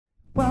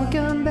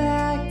Welcome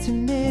back to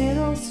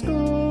middle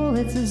school.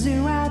 It's a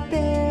zoo out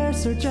there,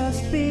 so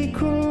just be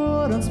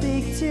cool. Don't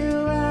speak too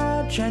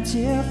loud, try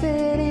to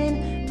fit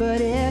in. But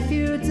if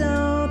you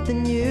don't,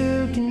 then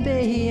you can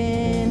be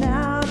an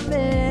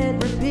outfit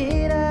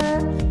repeater.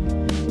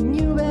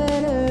 You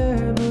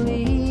better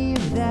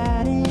believe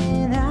that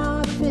an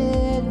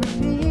outfit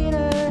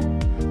repeater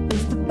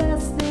is the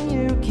best thing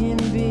you can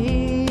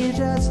be.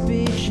 Just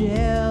be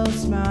chill,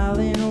 smile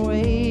and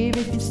wave.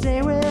 If you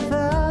stay with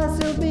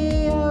us, you'll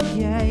be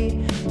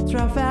okay. It's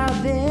rough out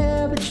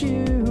there, but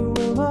you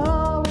will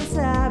always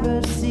have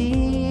a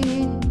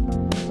seat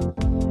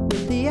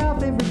with the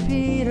outfit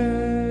repeaters.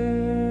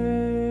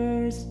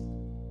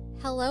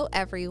 Hello,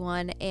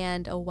 everyone,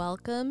 and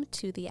welcome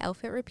to the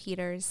Outfit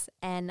Repeaters,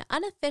 an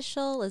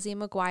unofficial Lizzie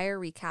McGuire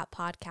recap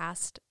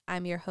podcast.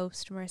 I'm your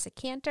host, Marisa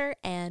Cantor,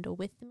 and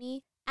with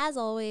me, as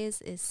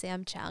always, is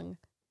Sam Chung.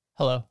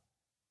 Hello.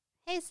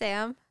 Hey,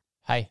 Sam.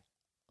 Hi.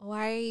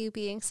 Why are you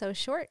being so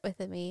short with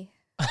me?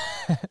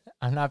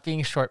 I'm not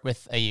being short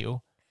with a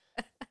you.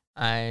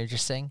 I'm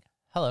just saying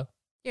hello.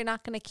 You're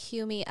not going to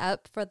cue me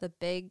up for the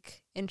big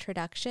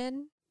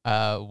introduction?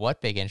 What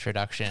big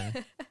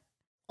introduction?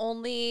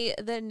 Only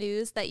the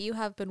news that you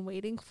have been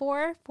waiting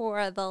for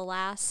the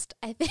last,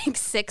 I think,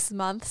 6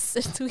 months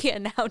since we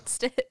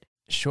announced it.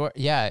 Sure.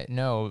 Yeah.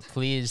 No.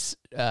 Please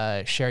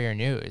share your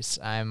news.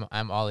 I'm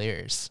all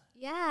ears.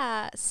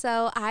 Yeah.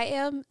 So I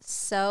am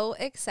so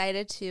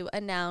excited to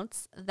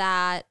announce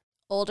that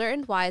Older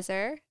and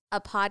Wiser, a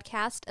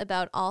podcast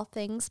about all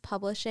things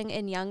publishing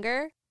and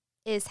younger,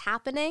 is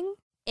happening,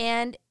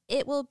 and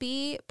it will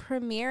be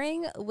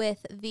premiering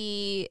with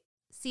the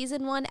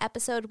Season 1,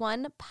 Episode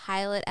 1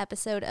 pilot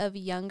episode of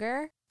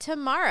Younger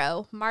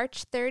tomorrow,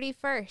 March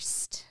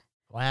 31st.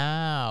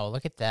 Wow.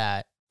 Look at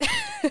that.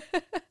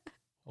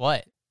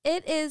 What?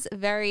 It is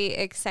very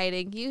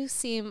exciting. You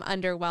seem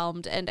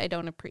underwhelmed, and I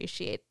don't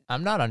appreciate.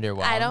 I'm not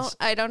underwhelmed.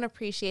 I don't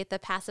appreciate the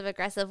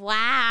passive-aggressive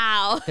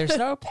wow. There's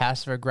no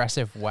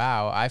passive-aggressive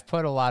wow. I've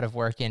put a lot of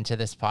work into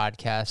this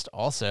podcast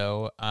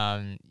also.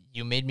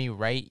 You made me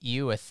write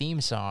you a theme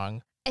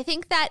song. I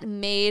think that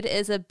made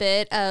is a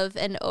bit of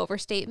an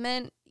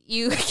overstatement.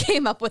 You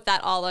came up with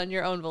that all on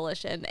your own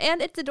volition,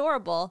 and it's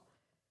adorable.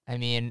 I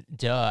mean,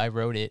 duh, I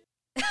wrote it.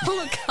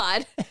 Oh,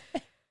 God.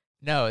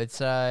 No, it's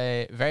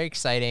very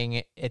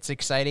exciting. It's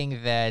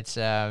exciting that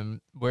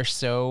we're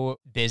so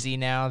busy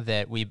now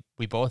that we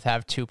both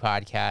have 2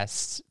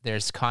 podcasts.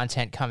 There's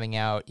content coming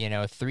out,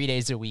 3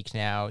 days a week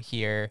now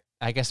here.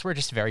 I guess we're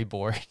just very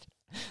bored.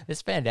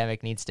 This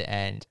pandemic needs to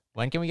end.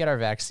 When can we get our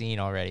vaccine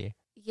already?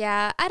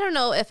 Yeah, I don't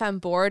know if I'm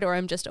bored or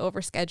I'm just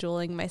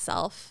overscheduling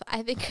myself.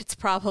 I think it's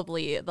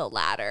probably the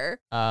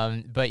latter.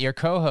 But your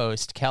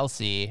co-host,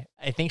 Kelsey,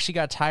 I think she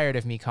got tired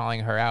of me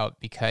calling her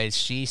out because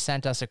she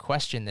sent us a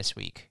question this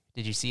week.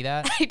 Did you see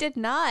that? I did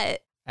not.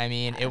 I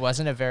mean, it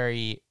wasn't a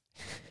very...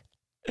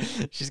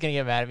 She's going to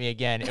get mad at me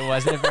again. It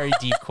wasn't a very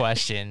deep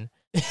question.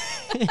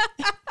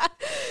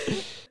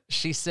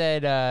 She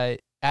said,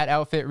 at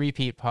Outfit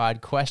Repeat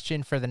Pod,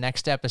 question for the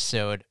next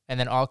episode, and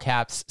then all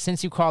caps,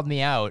 since you called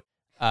me out,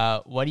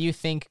 what do you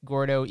think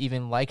Gordo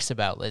even likes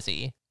about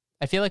Lizzie?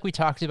 I feel like we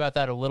talked about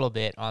that a little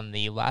bit on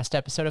the last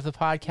episode of the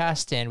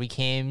podcast, and we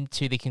came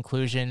to the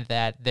conclusion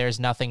that there's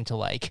nothing to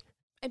like.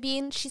 I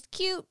mean, she's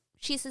cute.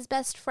 She's his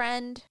best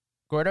friend.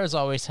 Gordo's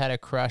always had a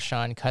crush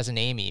on Cousin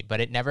Amy,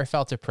 but it never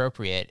felt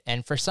appropriate.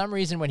 And for some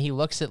reason, when he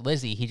looks at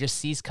Lizzie, he just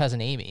sees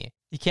Cousin Amy.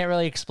 He can't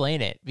really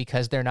explain it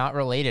because they're not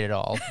related at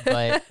all,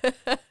 but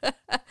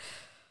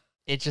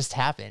it just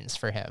happens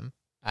for him.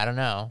 I don't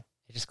know.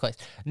 It just clicks.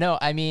 No,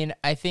 I mean,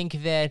 I think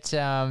that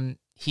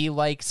he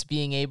likes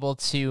being able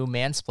to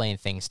mansplain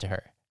things to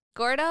her.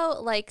 Gordo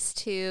likes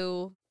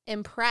to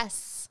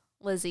impress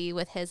Lizzie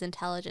with his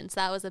intelligence.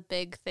 That was a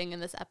big thing in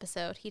this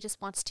episode. He just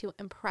wants to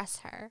impress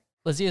her.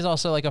 Lizzie is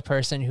also like a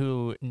person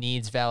who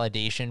needs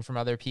validation from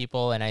other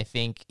people, and I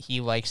think he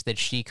likes that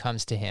she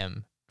comes to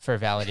him for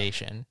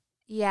validation.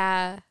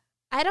 Yeah.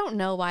 I don't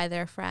know why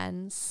they're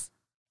friends.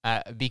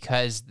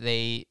 Because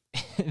they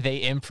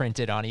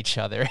imprinted on each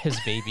other as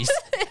babies.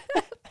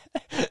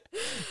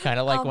 Kind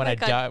of like when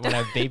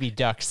a baby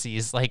duck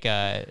sees like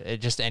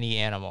just any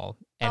animal,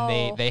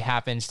 and they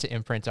happens to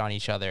imprint on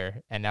each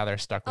other, and now they're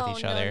stuck with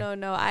each other.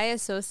 No. I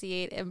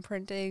associate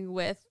imprinting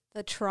with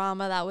the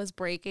trauma that was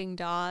breaking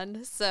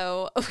Dawn,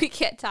 so we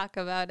can't talk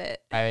about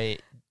it. I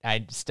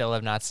still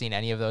have not seen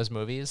any of those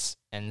movies,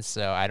 and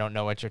so I don't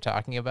know what you're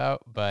talking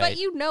about. But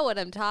you know what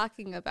I'm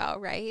talking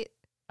about, right?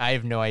 I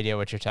have no idea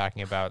what you're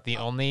talking about. The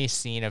only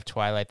scene of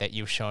Twilight that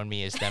you've shown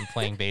me is them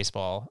playing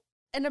baseball.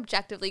 An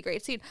objectively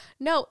great scene.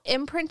 No,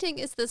 imprinting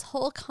is this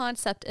whole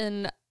concept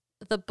in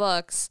the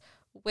books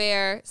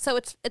where, so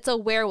it's a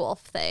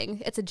werewolf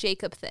thing. It's a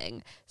Jacob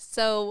thing.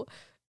 So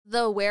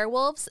the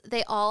werewolves,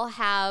 they all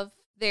have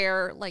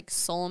their like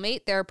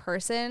soulmate, their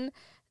person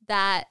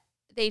that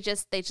they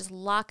just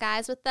lock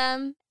eyes with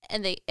them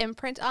and they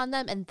imprint on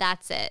them, and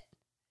that's it.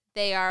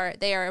 They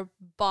are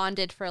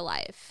bonded for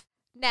life.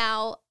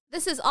 Now,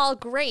 this is all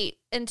great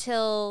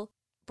until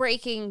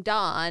Breaking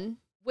Dawn,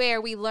 where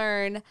we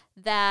learn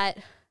that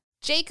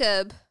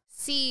Jacob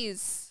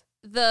sees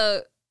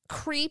the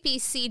creepy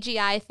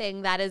CGI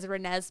thing that is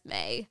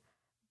Renesmee,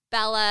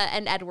 Bella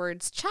and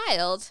Edward's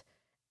child,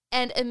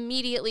 and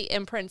immediately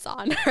imprints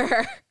on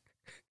her.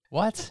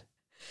 What?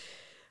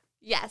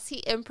 Yes, he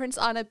imprints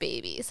on a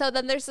baby. So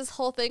then there's this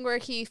whole thing where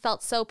he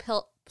felt so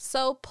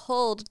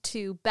pulled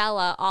to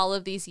Bella all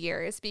of these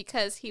years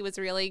because he was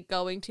really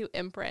going to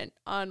imprint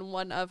on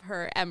one of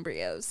her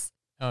embryos.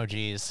 Oh,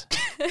 geez.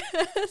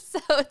 So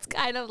it's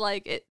kind of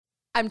like it.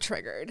 I'm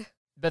triggered.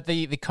 But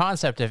the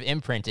concept of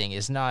imprinting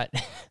is not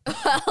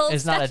Well,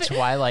 not a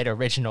Twilight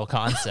original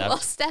concept. Well,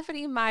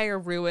 Stephanie Meyer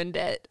ruined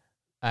it.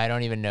 I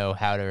don't even know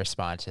how to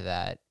respond to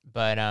that.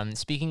 But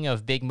speaking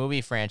of big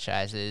movie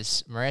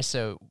franchises,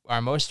 Marissa,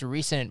 our most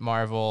recent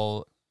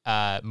Marvel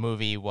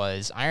movie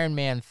was Iron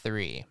Man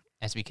 3,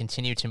 as we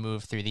continue to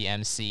move through the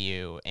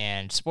MCU.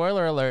 And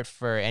spoiler alert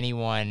for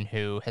anyone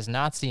who has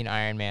not seen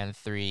Iron Man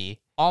 3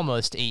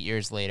 almost 8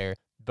 years later,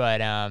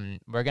 but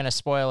we're going to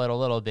spoil it a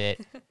little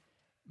bit.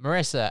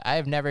 Marissa, I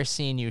have never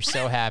seen you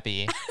so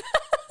happy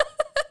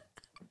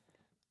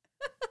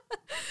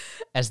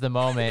as the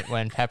moment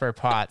when Pepper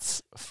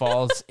Potts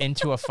falls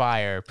into a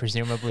fire,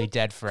 presumably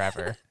dead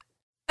forever.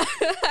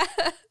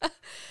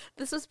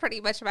 This was pretty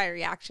much my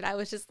reaction. I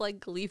was just like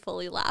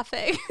gleefully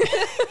laughing.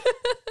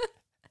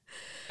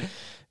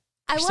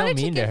 You're so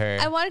mean to her.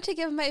 I wanted to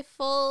give my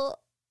full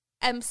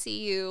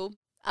MCU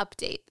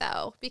update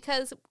though,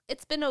 because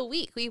it's been a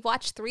week. We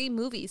watched 3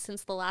 movies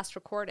since the last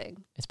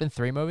recording. It's been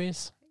 3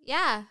 movies?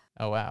 Yeah.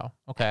 Oh, wow.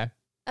 Okay.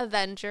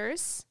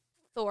 Avengers,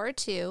 Thor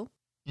 2,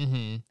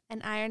 and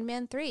Iron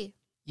Man 3.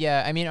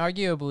 Yeah, I mean,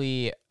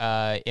 arguably,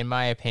 in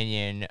my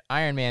opinion,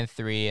 Iron Man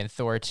 3 and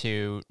Thor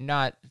 2,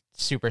 not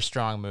super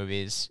strong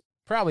movies.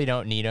 Probably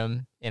don't need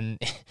them in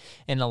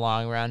the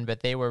long run,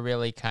 but they were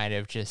really kind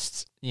of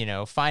just,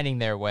 finding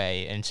their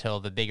way until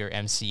the bigger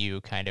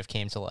MCU kind of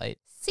came to light.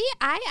 See,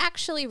 I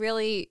actually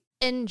really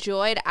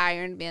enjoyed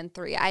Iron Man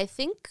 3. I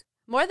think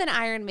more than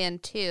Iron Man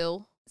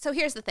 2. So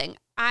here's the thing.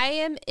 I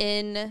am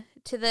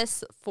into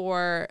this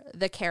for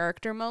the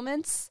character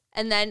moments.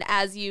 And then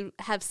as you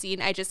have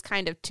seen, I just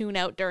kind of tune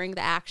out during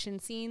the action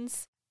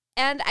scenes.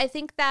 And I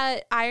think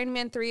that Iron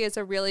Man 3 is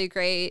a really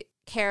great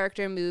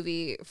character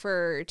movie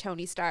for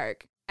Tony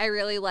Stark. I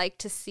really like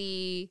to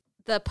see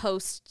the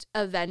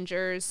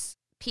post-Avengers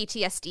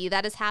PTSD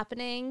that is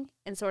happening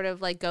and sort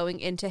of like going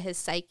into his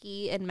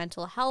psyche and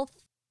mental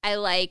health. I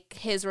like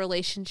his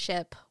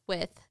relationship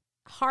with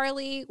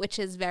Harley, which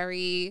is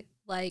very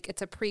like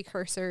it's a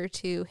precursor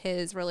to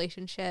his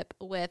relationship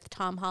with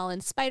Tom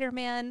Holland's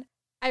Spider-Man.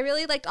 I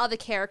really liked all the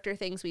character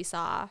things we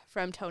saw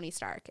from Tony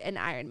Stark in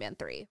Iron Man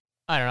 3.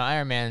 I don't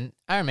know.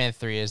 Iron Man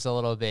 3 is a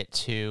little bit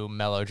too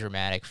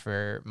melodramatic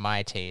for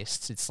my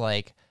tastes. It's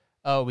like,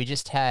 oh, we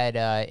just had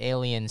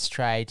aliens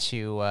try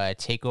to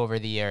take over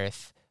the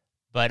Earth,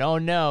 but oh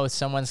no,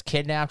 someone's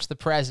kidnapped the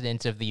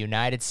president of the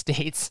United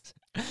States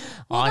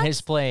on his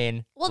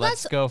plane. Well,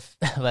 let's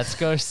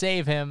go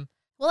save him.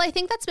 Well, I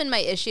think that's been my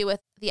issue with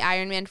the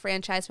Iron Man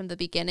franchise from the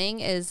beginning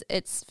is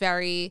it's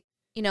very,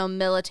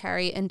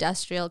 military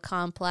industrial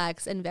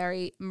complex and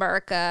very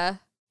Merca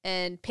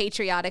and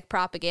patriotic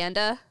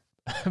propaganda.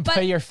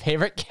 But your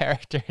favorite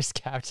character is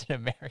Captain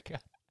America.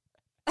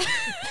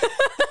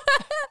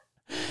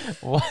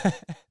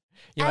 What?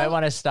 You might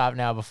want to stop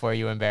now before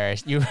you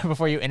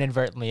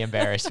inadvertently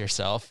embarrass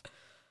yourself.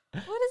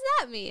 What does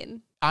that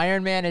mean?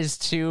 Iron Man is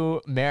to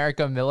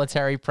America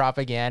military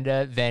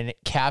propaganda than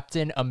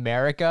Captain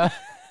America.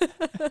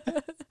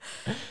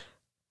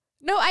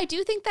 No, I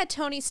do think that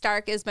Tony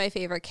Stark is my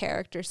favorite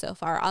character so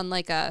far on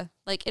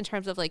in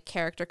terms of like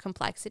character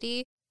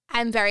complexity.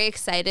 I'm very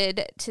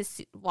excited to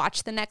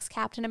watch the next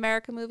Captain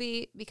America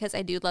movie because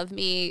I do love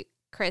me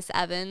Chris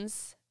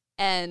Evans.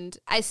 And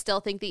I still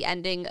think the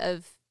ending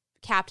of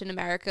Captain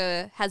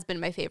America has been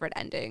my favorite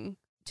ending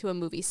to a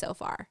movie so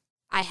far.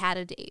 I had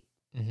a date.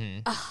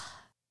 Mm-hmm.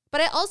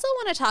 But I also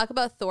want to talk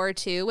about Thor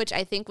 2, which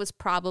I think was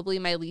probably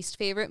my least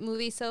favorite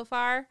movie so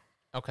far.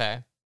 Okay.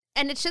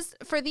 And it's just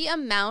for the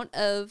amount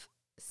of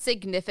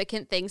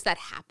significant things that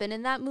happen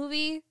in that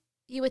movie,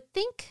 you would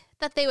think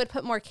that they would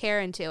put more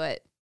care into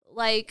it.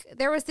 Like,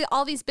 there was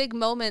all these big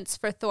moments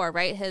for Thor,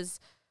 right?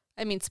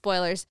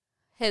 Spoilers.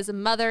 His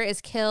mother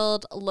is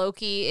killed.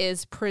 Loki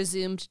is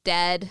presumed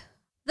dead.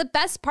 The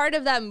best part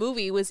of that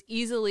movie was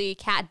easily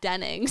Kat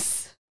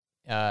Dennings.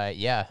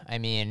 Yeah.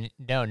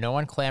 No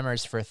one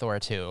clamors for Thor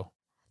 2.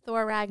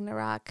 Thor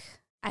Ragnarok.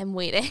 I'm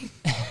waiting.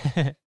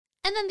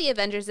 And then the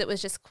Avengers, it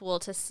was just cool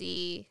to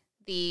see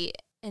the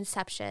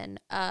inception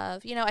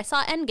of, I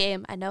saw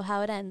Endgame. I know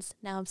how it ends.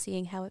 Now I'm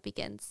seeing how it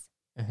begins.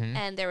 Mm-hmm.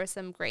 And there was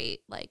some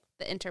great,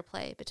 the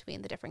interplay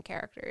between the different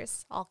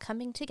characters all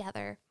coming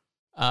together.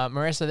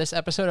 Marissa, this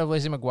episode of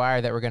Lizzie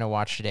McGuire that we're going to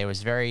watch today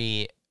was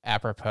very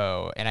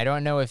apropos. And I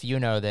don't know if you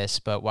know this,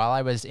 but while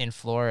I was in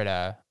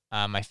Florida,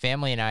 my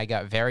family and I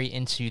got very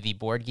into the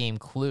board game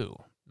Clue.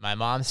 My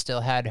mom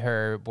still had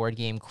her board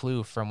game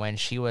Clue from when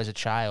she was a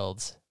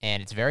child,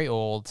 and it's very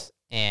old.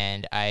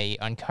 And I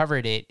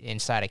uncovered it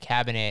inside a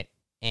cabinet,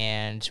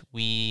 and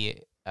we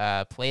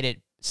played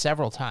it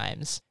several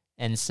times.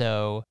 And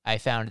so I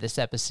found this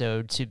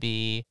episode to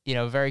be,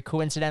 very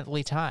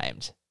coincidentally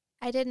timed.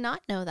 I did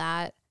not know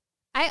that.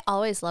 I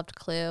always loved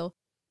Clue.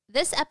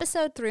 This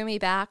episode threw me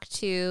back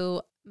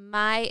to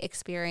my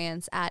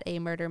experience at a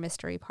murder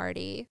mystery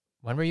party.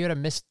 When were you at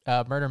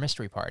a murder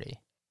mystery party?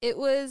 It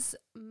was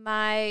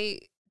my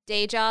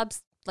day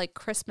job's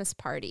Christmas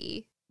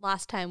party.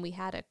 Last time we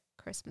had a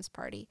Christmas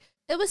party.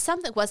 It was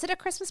something. Was it a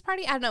Christmas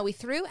party? I don't know. We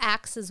threw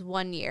axes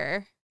one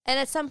year. And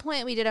at some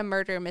point we did a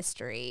murder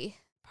mystery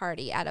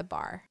party at a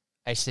bar.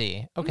 I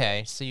see.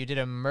 Okay. So you did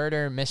a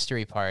murder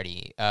mystery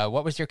party.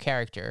 What was your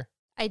character?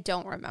 I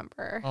don't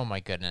remember. Oh my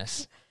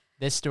goodness.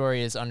 This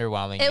story is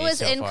underwhelming. It was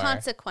so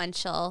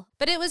inconsequential,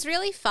 but it was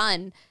really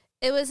fun.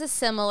 It was a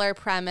similar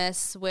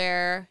premise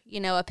where,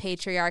 a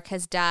patriarch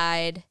has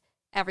died.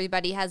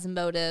 Everybody has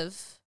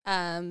motive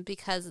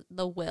because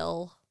the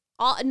will.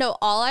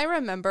 All I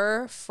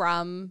remember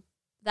from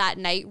that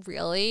night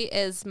really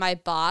is my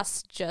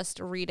boss just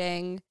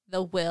reading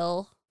the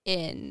will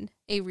in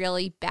a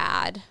really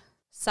bad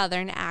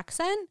Southern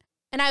accent.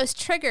 And I was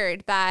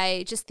triggered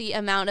by just the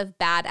amount of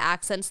bad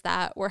accents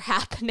that were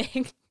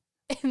happening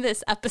in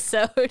this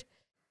episode.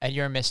 At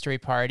your mystery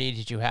party,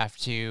 did you have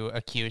to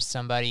accuse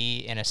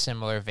somebody in a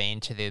similar vein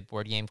to the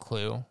board game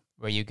Clue,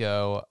 where you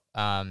go,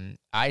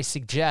 I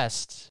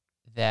suggest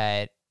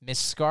that Miss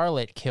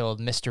Scarlet killed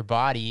Mr.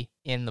 Body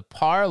in the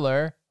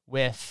parlor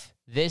with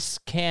this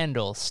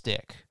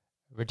candlestick.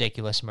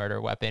 Ridiculous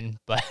murder weapon,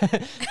 but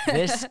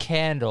this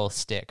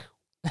candlestick.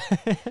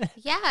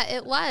 Yeah,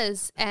 it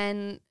was.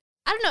 And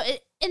I don't know,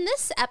 in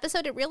this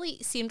episode, it really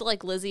seemed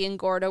like Lizzie and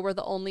Gordo were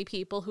the only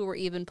people who were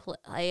even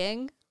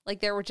playing.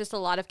 There were just a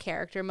lot of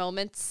character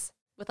moments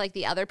with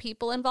the other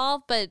people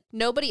involved, but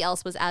nobody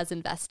else was as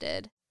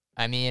invested.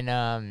 I mean,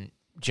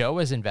 Joe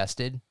was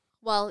invested.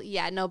 Well,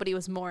 yeah, nobody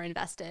was more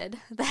invested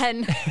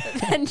than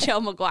Joe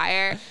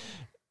McGuire.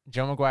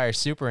 Joe McGuire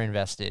super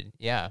invested,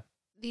 yeah.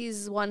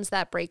 These ones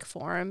that break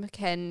form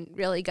can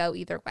really go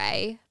either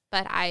way,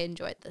 but I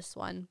enjoyed this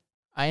one.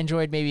 I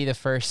enjoyed maybe the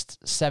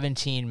first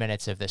 17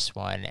 minutes of this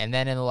one, and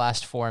then in the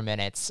last 4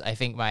 minutes, I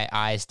think my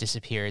eyes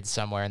disappeared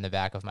somewhere in the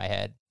back of my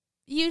head.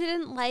 You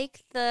didn't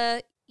like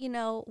the,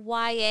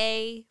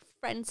 YA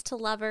friends to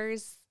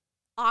lovers,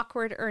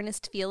 awkward,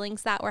 earnest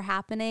feelings that were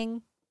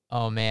happening?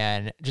 Oh,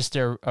 man. Just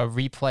a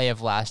replay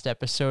of last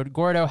episode.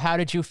 Gordo, how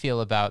did you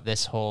feel about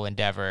this whole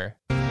endeavor?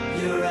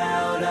 You're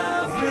out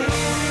of reach.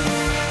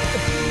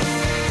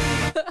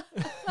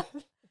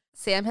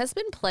 Sam has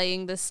been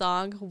playing this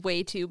song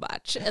way too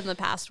much in the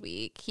past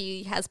week.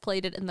 He has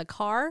played it in the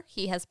car.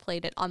 He has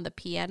played it on the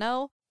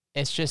piano.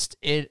 It's just,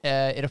 it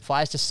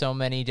applies to so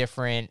many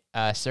different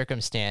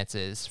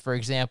circumstances. For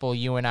example,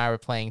 you and I were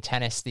playing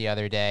tennis the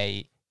other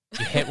day.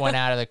 You hit one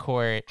out of the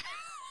court.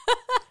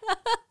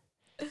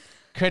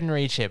 Couldn't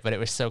reach it, but it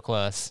was so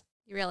close.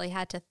 You really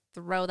had to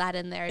throw that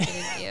in there,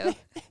 didn't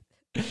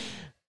you?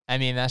 I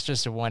mean, that's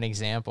just one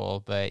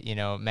example, but,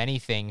 many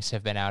things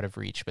have been out of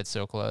reach, but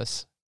so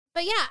close.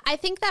 But yeah, I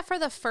think that for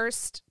the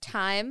first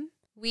time,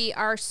 we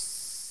are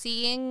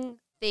seeing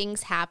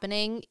things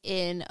happening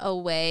in a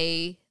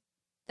way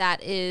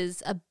that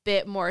is a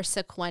bit more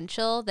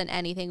sequential than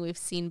anything we've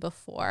seen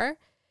before.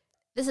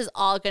 This is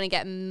all going to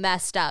get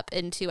messed up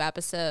in 2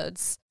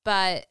 episodes,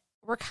 but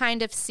we're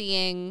kind of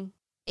seeing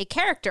a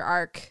character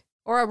arc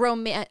or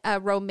a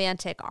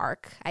romantic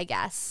arc, I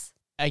guess.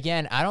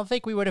 Again, I don't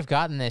think we would have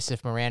gotten this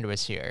if Miranda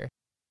was here.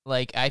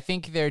 I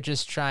think they're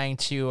just trying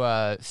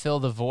to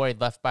fill the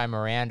void left by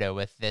Miranda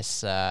with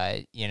this,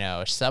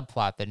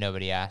 subplot that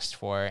nobody asked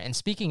for. And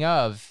speaking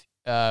of,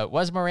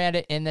 was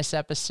Miranda in this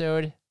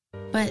episode?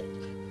 But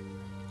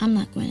I'm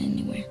not going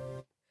anywhere.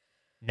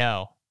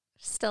 No.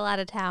 Still out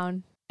of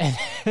town.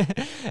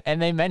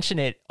 And they mention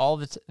it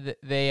all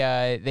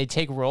they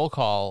take roll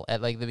call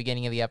at the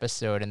beginning of the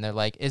episode, and they're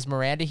like, "Is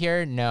Miranda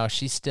here?" No,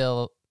 she's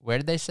still. Where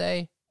did they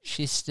say?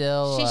 She's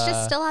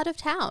just still out of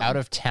town. Out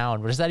of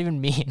town. What does that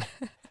even mean?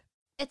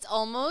 It's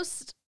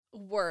almost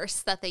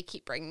worse that they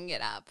keep bringing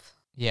it up.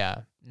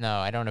 Yeah. No,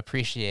 I don't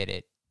appreciate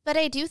it. But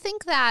I do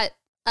think that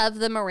of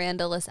the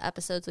Miranda-less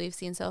episodes we've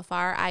seen so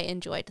far, I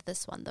enjoyed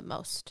this one the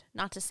most.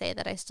 Not to say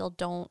that I still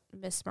don't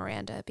miss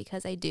Miranda,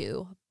 because I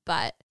do,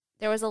 but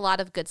there was a lot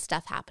of good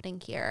stuff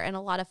happening here and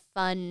a lot of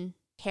fun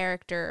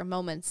character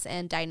moments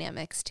and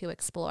dynamics to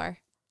explore.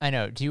 I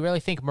know. Do you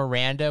really think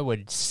Miranda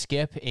would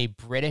skip a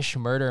British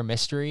murder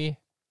mystery?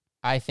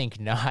 I think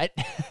not.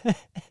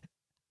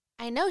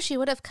 I know, she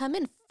would have come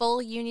in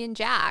full Union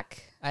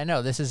Jack. I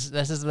know. This is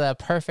the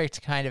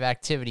perfect kind of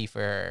activity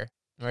for her.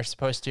 We're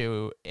supposed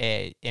to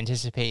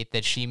anticipate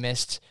that she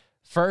missed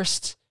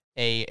first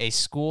a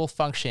school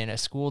function, a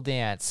school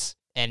dance,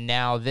 and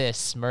now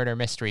this murder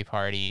mystery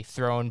party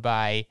thrown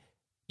by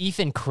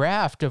Ethan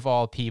Kraft, of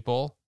all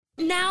people.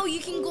 Now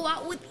you can go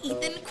out with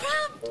Ethan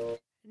Kraft.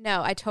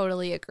 No, I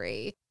totally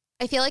agree.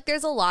 I feel like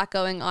there's a lot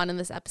going on in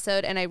this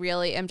episode, and I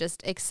really am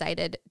just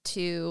excited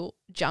to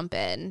jump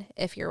in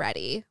if you're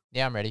ready.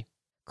 Yeah, I'm ready.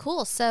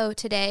 Cool. So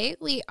today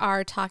we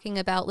are talking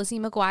about Lizzie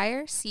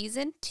McGuire,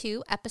 Season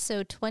 2,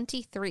 Episode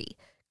 23,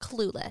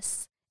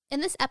 Clueless. In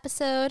this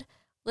episode,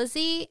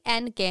 Lizzie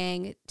and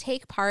gang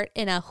take part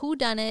in a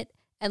whodunit,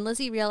 and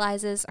Lizzie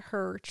realizes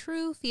her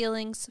true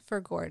feelings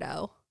for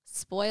Gordo.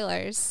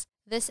 Spoilers.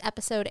 This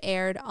episode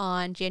aired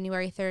on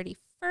January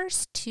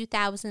 31st,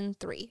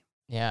 2003.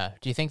 Yeah.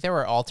 Do you think there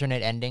were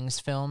alternate endings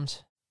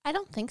filmed? I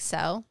don't think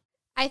so.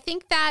 I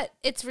think that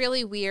it's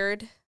really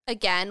weird,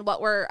 again,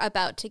 what we're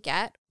about to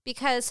get.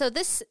 Because, so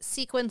this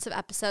sequence of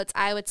episodes,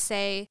 I would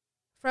say,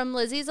 from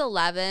Lizzie's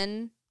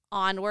 11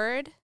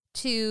 onward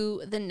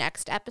to the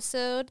next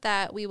episode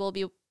that we will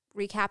be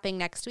recapping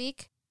next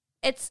week,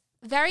 it's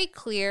very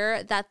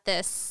clear that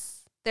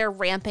they're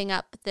ramping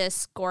up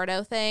this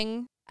Gordo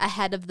thing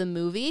ahead of the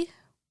movie.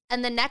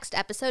 And the next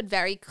episode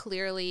very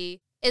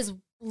clearly is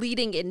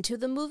leading into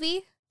the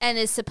movie and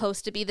is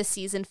supposed to be the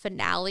season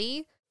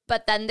finale.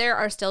 But then there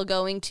are still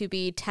going to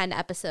be 10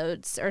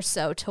 episodes or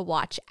so to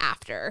watch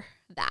after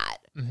that.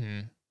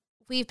 Mm-hmm.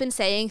 We've been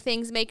saying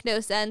things make no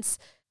sense.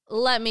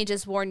 Let me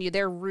just warn you,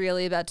 they're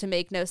really about to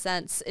make no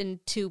sense in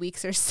 2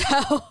 weeks or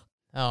so.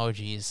 Oh,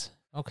 geez.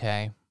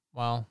 Okay.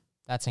 Well,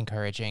 that's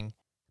encouraging.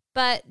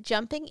 But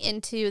jumping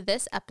into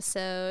this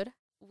episode,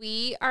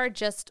 we are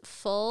just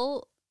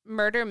full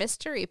murder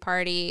mystery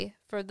party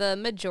for the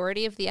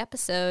majority of the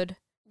episode.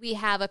 We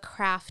have a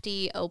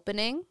crafty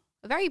opening,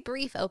 a very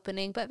brief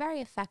opening, but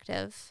very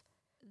effective.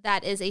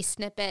 That is a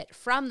snippet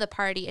from the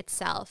party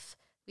itself.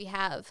 We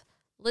have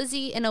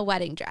Lizzie in a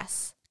wedding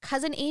dress.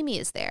 Cousin Amy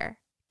is there.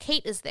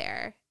 Kate is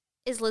there.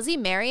 Is Lizzie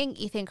marrying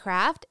Ethan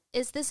Kraft?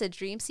 Is this a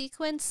dream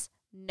sequence?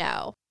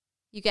 No.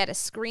 You get a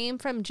scream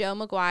from Joe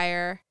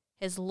McGuire.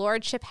 His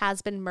lordship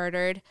has been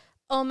murdered.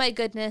 Oh my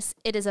goodness,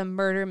 it is a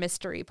murder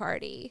mystery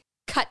party.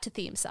 Cut to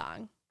theme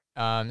song.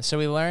 So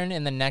we learn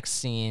in the next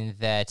scene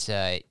that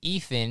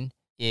Ethan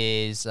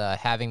is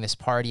having this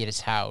party at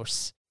his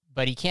house,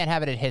 but he can't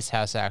have it at his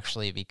house,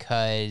 actually,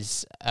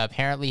 because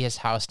apparently his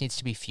house needs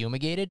to be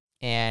fumigated,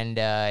 and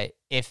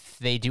if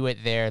they do it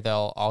there,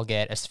 they'll all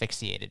get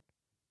asphyxiated.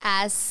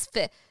 Gassed.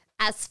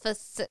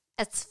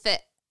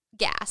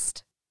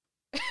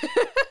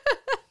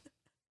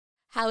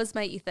 How is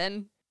my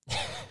Ethan?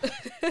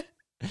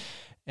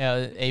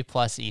 Yeah, A+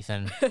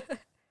 Ethan.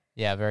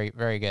 Yeah, very,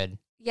 very good.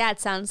 Yeah, it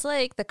sounds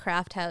like the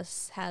Kraft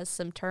house has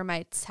some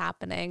termites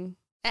happening.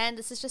 And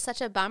this is just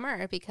such a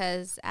bummer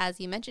because, as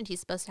you mentioned, he's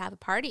supposed to have a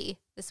party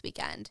this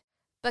weekend.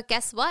 But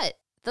guess what?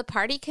 The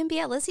party can be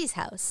at Lizzie's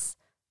house.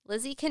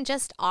 Lizzie can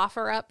just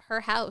offer up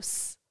her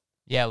house.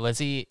 Yeah,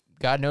 Lizzie,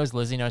 God knows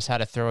Lizzie knows how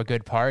to throw a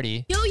good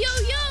party. Yo,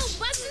 yo, yo,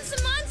 busting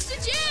some monster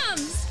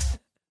jams.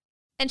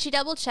 And she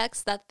double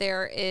checks that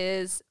there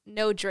is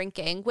no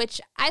drinking,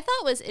 which I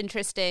thought was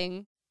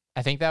interesting.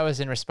 I think that was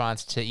in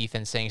response to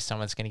Ethan saying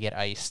someone's going to get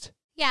iced.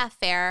 Yeah,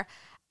 fair.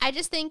 I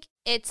just think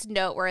it's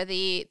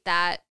noteworthy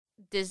that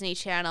Disney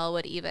Channel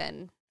would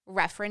even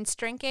reference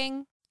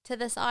drinking to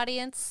this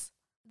audience.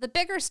 The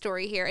bigger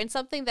story here, and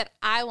something that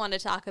I want to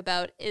talk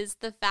about, is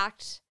the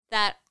fact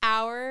that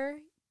our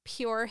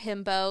pure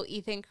himbo,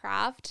 Ethan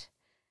Kraft,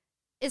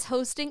 is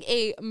hosting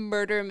a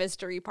murder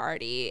mystery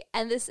party.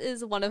 And this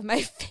is one of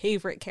my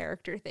favorite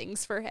character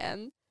things for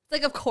him. It's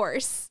like, of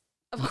course,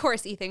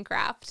 Ethan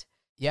Kraft.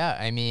 Yeah,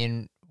 I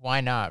mean, why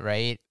not,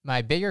 right?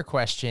 My bigger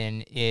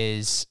question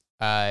is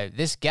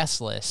this guest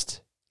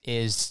list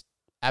is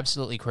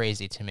absolutely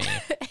crazy to me.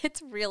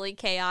 It's really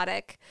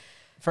chaotic.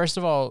 First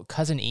of all,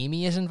 Cousin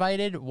Amy is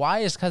invited. Why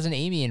is Cousin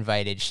Amy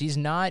invited? She's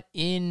not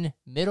in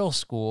middle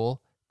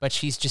school, but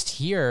she's just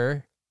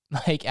here,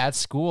 like, at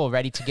school,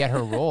 ready to get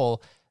her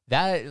role.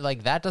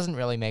 That doesn't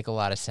really make a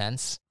lot of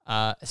sense.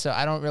 So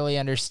I don't really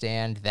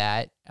understand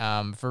that.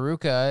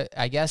 Veruca,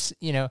 I guess,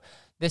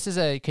 this is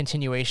a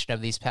continuation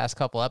of these past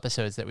couple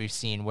episodes that we've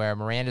seen where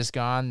Miranda's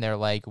gone. They're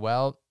like,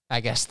 well, I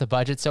guess the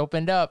budget's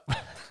opened up.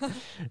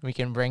 We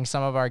can bring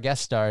some of our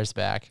guest stars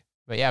back.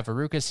 But yeah,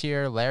 Veruca's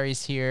here,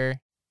 Larry's here,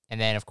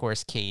 and then, of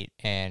course, Kate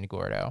and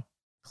Gordo.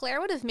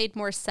 Claire would have made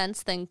more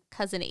sense than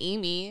Cousin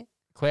Amy.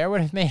 Claire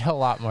would have made a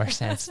lot more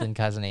sense than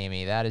Cousin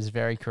Amy. That is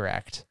very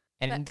correct.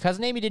 And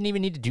Cousin Amy didn't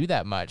even need to do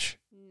that much.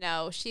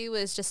 No, she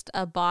was just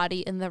a body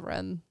in the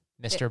room.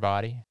 Mr.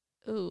 Body.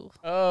 Ooh.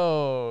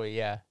 Oh,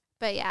 yeah.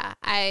 But yeah,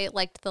 I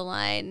liked the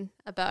line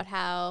about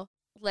how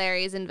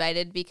Larry's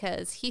invited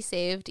because he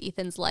saved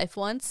Ethan's life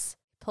once,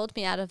 pulled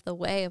me out of the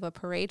way of a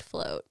parade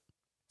float.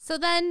 So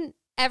then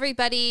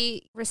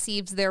everybody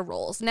receives their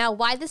roles. Now,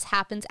 why this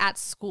happens at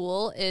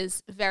school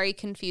is very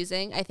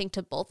confusing, I think,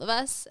 to both of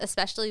us,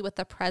 especially with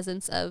the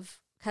presence of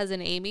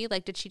Cousin Amy.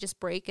 Like, did she just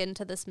break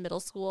into this middle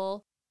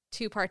school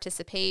to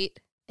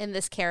participate in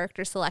this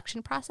character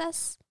selection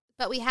process?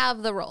 But we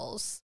have the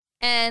roles.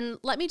 And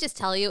let me just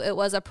tell you, it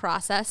was a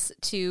process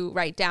to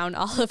write down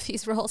all of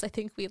these roles. I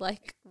think we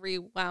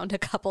rewound a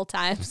couple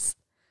times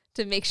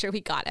to make sure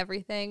we got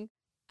everything.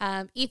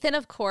 Ethan,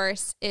 of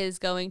course, is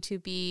going to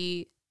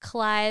be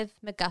Clive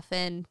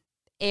MacGuffin,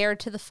 heir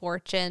to the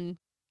fortune,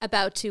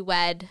 about to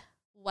wed,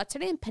 what's her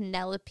name?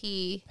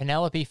 Penelope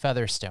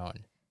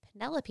Featherstone.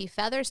 Penelope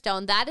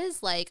Featherstone. That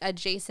is like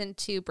adjacent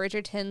to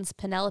Bridgerton's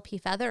Penelope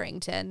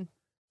Featherington.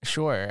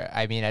 Sure.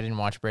 I mean, I didn't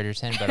watch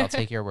Bridgerton, but I'll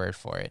take your word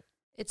for it.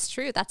 It's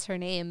true. That's her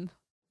name.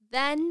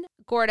 Then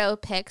Gordo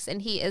picks,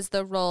 and he is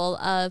the role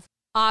of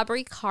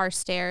Aubrey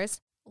Carstairs,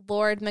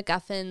 Lord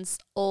MacGuffin's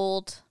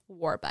old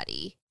war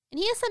buddy. And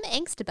he has some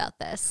angst about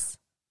this,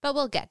 but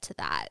we'll get to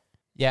that.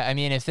 Yeah, I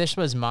mean, if this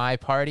was my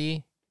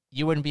party,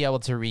 you wouldn't be able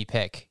to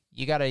repick.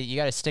 You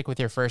gotta stick with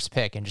your first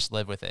pick and just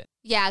live with it.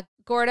 Yeah,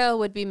 Gordo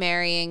would be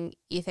marrying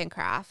Ethan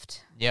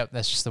Kraft. Yep,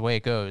 that's just the way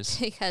it goes.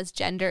 Because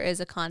gender is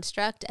a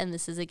construct and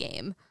this is a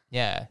game.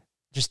 Yeah,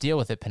 just deal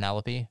with it,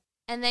 Penelope.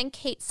 And then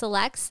Kate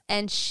selects,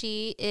 and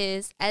she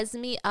is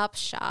Esme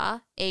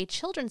Upshaw, a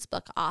children's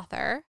book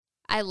author.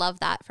 I love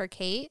that for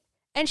Kate.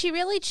 And she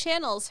really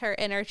channels her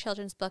inner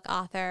children's book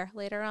author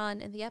later on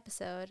in the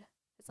episode.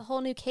 It's a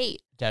whole new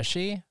Kate. Does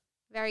she?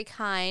 Very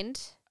kind.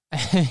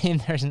 I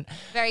mean,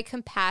 Very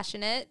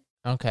compassionate.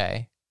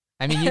 Okay.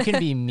 I mean, you can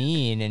be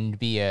mean and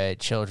be a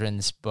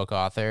children's book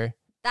author.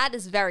 That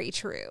is very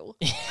true.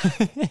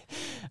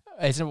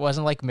 It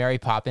wasn't like Mary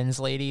Poppins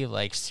lady,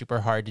 like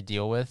super hard to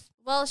deal with.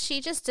 Well, she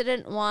just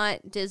didn't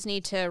want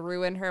Disney to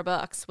ruin her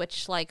books,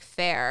 which, like,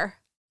 fair.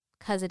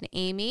 Cousin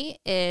Amy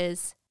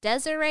is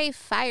Desiree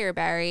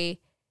Fireberry,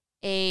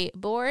 a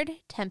bored,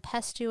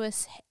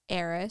 tempestuous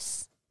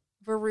heiress.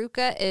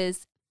 Veruca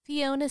is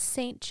Fiona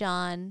St.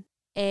 John,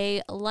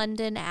 a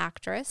London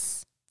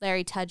actress.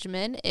 Larry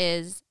Tudgman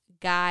is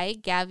Guy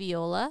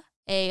Gaviola,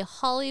 a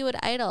Hollywood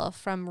idol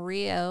from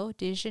Rio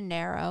de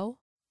Janeiro.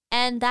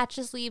 And that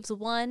just leaves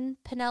one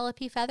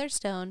Penelope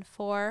Featherstone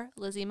for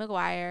Lizzie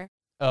McGuire.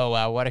 Oh,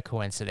 wow, what a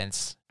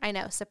coincidence. I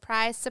know.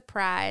 Surprise,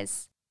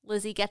 surprise.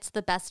 Lizzie gets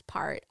the best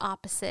part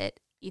opposite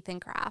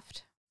Ethan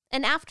Kraft.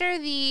 And after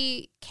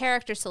the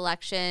character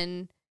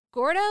selection,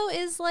 Gordo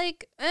is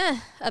like,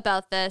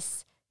 about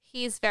this.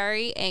 He's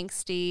very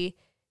angsty.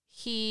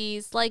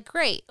 He's like,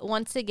 great.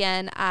 Once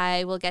again,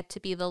 I will get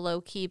to be the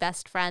low-key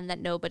best friend that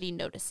nobody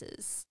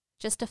notices.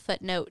 Just a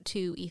footnote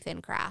to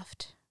Ethan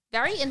Kraft.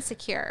 Very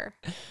insecure.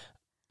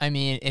 I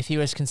mean, if he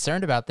was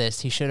concerned about this,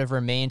 he should have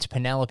remained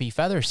Penelope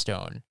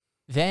Featherstone.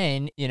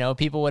 Then,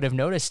 people would have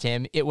noticed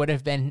him. It would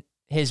have been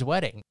his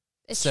wedding.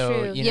 It's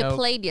true. You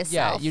played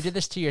yourself. Yeah, you did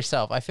this to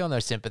yourself. I feel no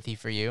sympathy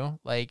for you.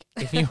 Like,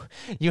 if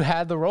you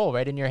had the role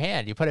right in your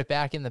hand, you put it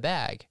back in the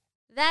bag.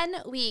 Then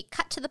we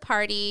cut to the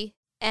party,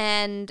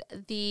 and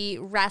the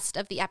rest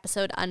of the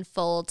episode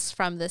unfolds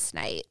from this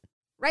night.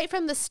 Right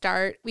from the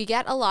start, we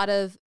get a lot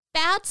of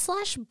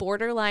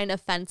bad/borderline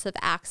offensive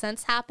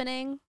accents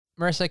happening.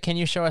 Marissa, can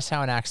you show us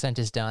how an accent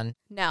is done?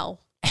 No.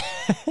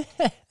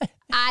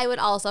 I would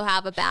also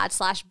have a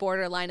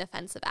bad/borderline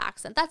offensive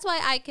accent. That's why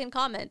I can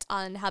comment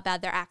on how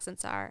bad their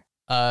accents are.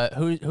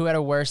 Who had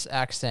a worse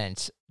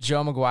accent,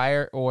 Joe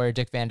McGuire or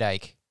Dick Van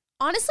Dyke?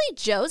 Honestly,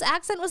 Joe's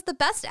accent was the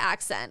best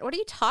accent. What are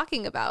you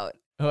talking about?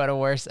 Who had a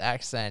worse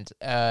accent,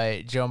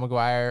 Joe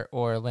McGuire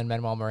or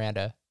Lin-Manuel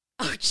Miranda?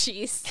 Oh,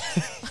 jeez.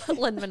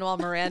 Lin-Manuel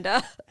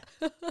Miranda.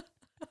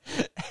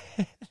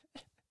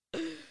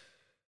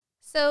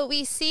 So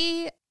we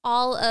see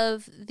all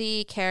of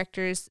the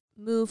characters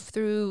move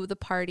through the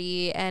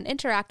party and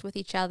interact with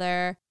each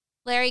other.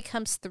 Larry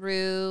comes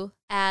through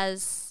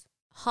as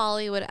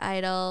Hollywood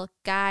idol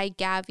Guy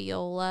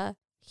Gaviola.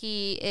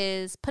 He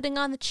is putting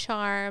on the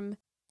charm,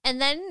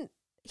 and then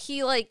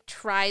he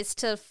tries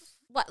to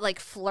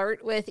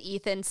flirt with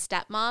Ethan's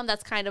stepmom.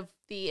 That's kind of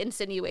the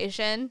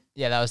insinuation.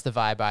 Yeah, that was the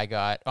vibe I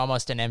got.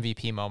 Almost an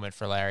MVP moment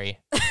for Larry.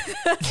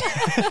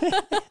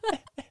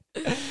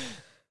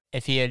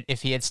 If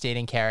he had stayed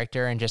in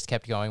character and just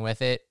kept going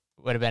with it,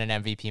 would have been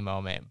an MVP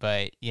moment.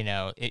 But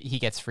he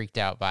gets freaked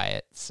out by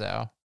it.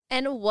 So.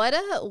 And what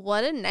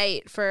a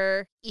night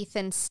for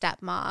Ethan's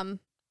stepmom,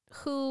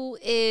 who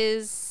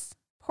is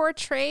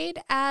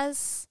portrayed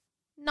as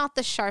not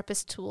the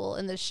sharpest tool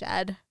in the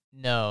shed.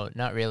 No,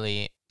 not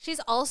really.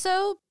 She's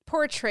also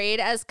portrayed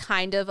as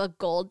kind of a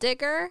gold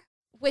digger,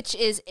 which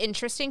is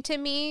interesting to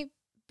me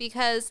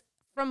because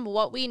from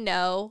what we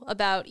know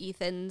about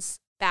Ethan's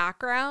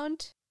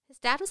background, his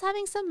dad was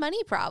having some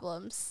money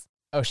problems.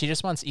 Oh, she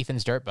just wants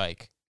Ethan's dirt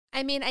bike.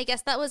 I mean, I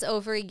guess that was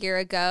over a year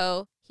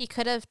ago. He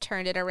could have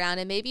turned it around,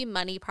 and maybe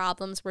money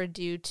problems were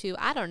due to,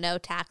 I don't know,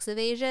 tax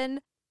evasion.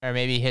 Or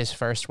maybe his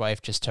first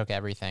wife just took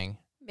everything.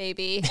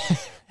 Maybe.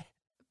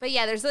 But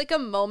yeah, there's a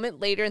moment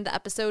later in the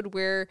episode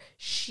where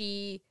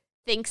she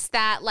thinks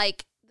that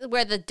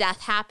where the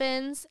death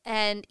happens,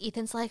 and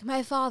Ethan's like,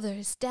 my father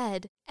is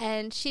dead.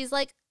 And she's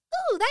like,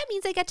 ooh, that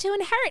means I get to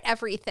inherit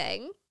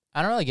everything.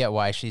 I don't really get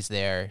why she's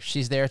there.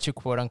 She's there to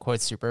quote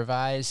unquote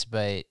supervise,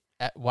 but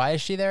why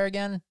is she there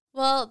again?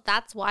 Well,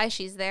 that's why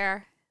she's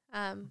there.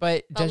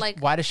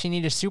 Why does she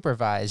need to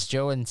supervise?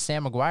 Joe and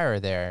Sam McGuire are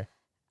there.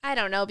 I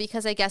don't know,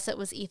 because I guess it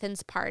was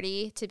Ethan's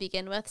party to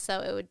begin with, so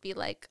it would be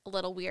a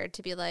little weird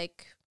to be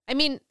I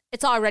mean,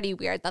 it's already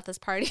weird that this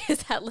party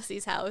is at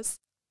Lizzie's house.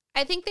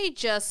 I think they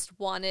just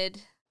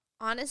wanted,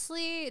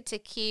 honestly, to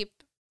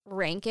keep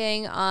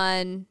ranking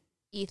on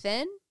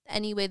Ethan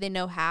any way they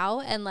know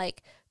how, and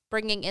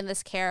bringing in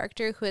this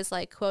character who is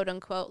quote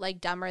unquote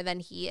dumber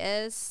than he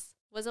is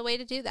was a way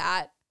to do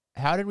that.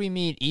 How did we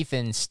meet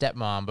Ethan's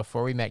stepmom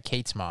before we met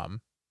Kate's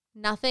mom?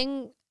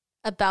 Nothing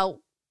about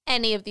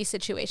any of these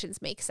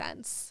situations makes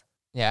sense.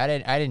 Yeah, I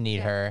didn't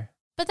need her.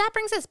 But that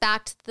brings us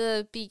back to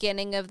the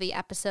beginning of the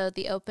episode.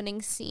 The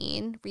opening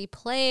scene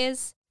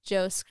replays.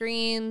 Joe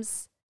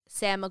screams.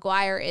 Sam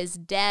McGuire is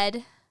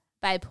dead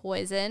by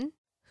poison.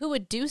 Who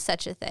would do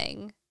such a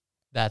thing?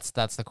 That's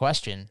the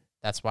question.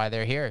 That's why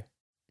they're here.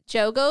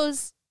 Joe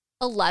goes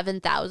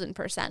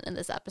 11,000% in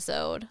this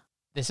episode.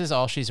 This is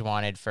all she's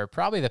wanted for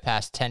probably the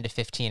past 10 to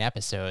 15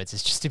 episodes,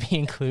 is just to be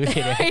included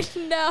I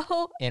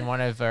know. in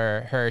one of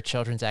her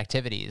children's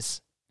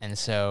activities. And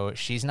so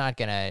she's not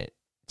going to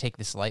take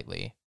this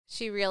lightly.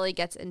 She really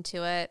gets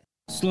into it.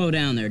 Slow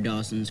down there,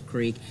 Dawson's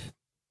Creek.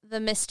 The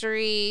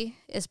mystery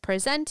is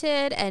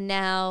presented, and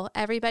now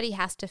everybody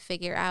has to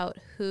figure out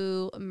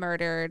who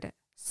murdered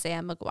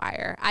Sam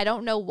McGuire. I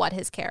don't know what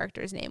his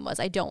character's name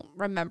was. I don't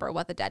remember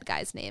what the dead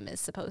guy's name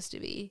is supposed to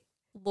be.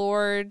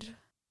 Lord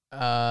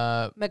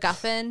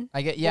MacGuffin?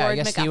 I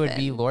guess he would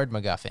be Lord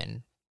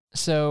MacGuffin.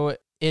 So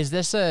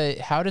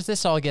how does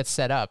this all get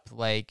set up?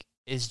 Like,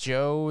 is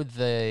Joe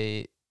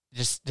does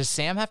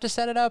Sam have to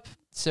set it up?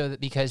 So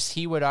that, because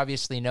he would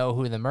obviously know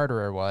who the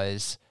murderer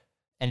was,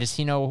 and does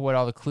he know what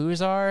all the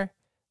clues are?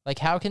 Like,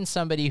 how can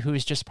somebody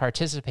who's just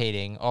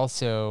participating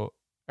also,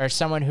 or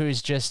someone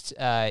who's just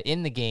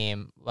in the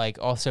game, like,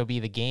 also be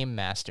the game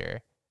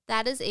master?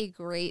 That is a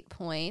great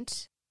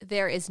point.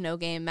 There is no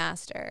game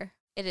master.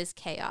 It is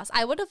chaos.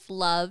 I would have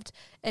loved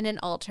in an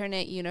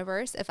alternate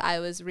universe, if I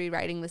was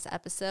rewriting this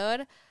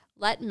episode,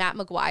 let Matt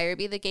McGuire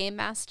be the game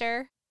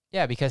master.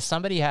 Yeah, because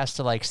somebody has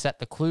to, like, set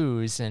the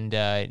clues and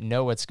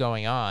know what's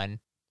going on.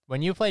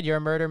 When you played your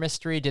murder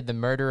mystery, did the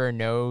murderer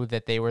know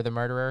that they were the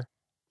murderer?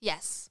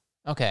 Yes.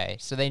 Okay,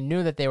 so they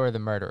knew that they were the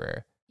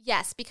murderer.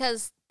 Yes,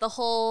 because the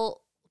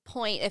whole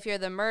point, if you're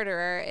the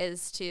murderer,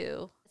 is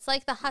it's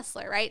like the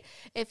hustler, right?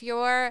 If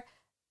you're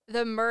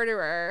the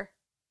murderer,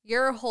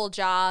 your whole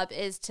job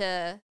is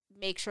to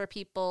make sure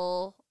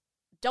people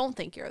don't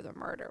think you're the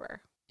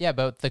murderer. Yeah,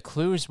 but the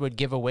clues would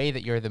give away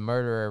that you're the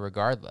murderer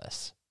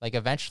regardless. Like,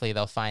 eventually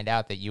they'll find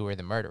out that you were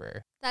the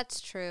murderer.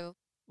 That's true.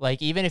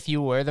 Like, even if you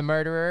were the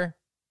murderer,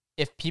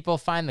 if people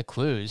find the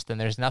clues, then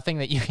there's nothing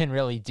that you can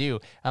really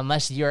do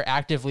unless you're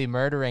actively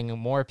murdering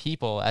more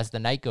people as the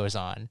night goes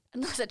on.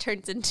 Unless it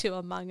turns into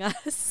Among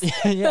Us.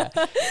 Yeah.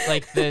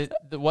 Like, the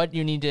what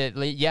you need to,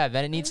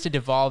 then it needs to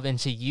devolve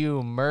into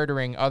you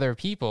murdering other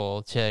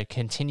people to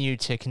continue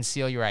to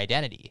conceal your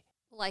identity.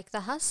 Like the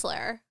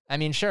Hustler. I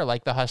mean, sure,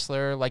 like the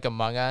Hustler, like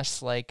Among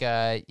Us, like,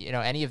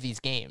 any of these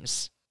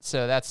games.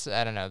 So that's,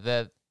 I don't know,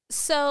 the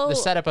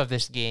setup of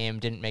this game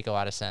didn't make a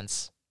lot of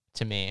sense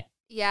to me.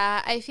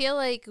 Yeah, I feel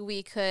like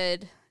we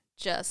could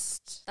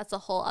that's a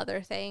whole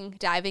other thing,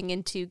 diving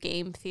into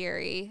game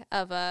theory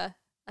of a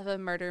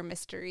murder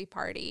mystery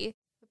party.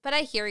 But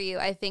I hear you.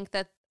 I think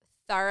that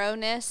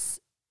thoroughness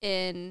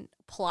in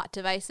plot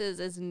devices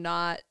is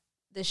not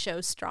the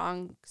show's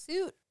strong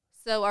suit.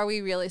 So are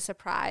we really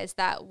surprised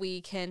that we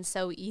can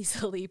so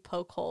easily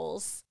poke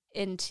holes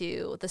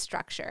into the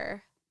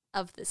structure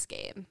of this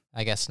game?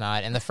 I guess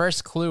not. And the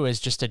first clue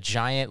is just a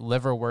giant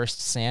liverwurst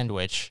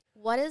sandwich.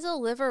 What is a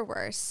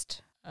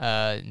liverwurst?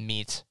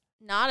 Meat.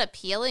 Not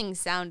appealing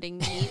sounding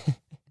meat.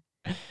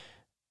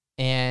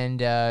 And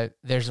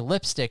there's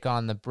lipstick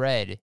on the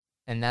bread,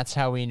 and that's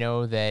how we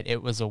know that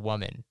it was a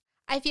woman.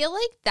 I feel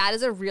like that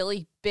is a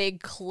really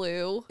big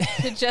clue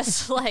to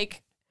just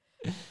like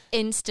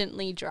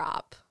instantly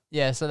drop.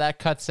 Yeah, so that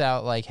cuts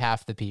out like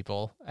half the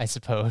people, I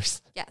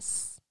suppose.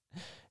 Yes.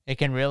 It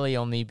can really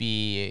only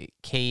be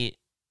Kate,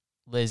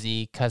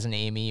 Lizzie, Cousin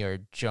Amy,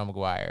 or Joe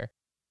McGuire.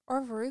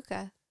 Or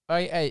Veruca.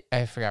 I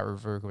forgot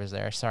Veruca was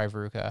there. Sorry,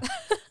 Veruca.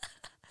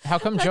 How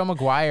come Joe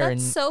McGuire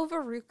That's so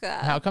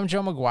Veruca. How come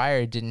Joe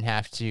McGuire didn't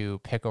have to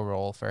pick a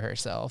role for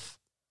herself?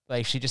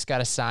 Like, she just got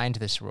assigned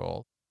this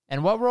role.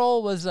 And what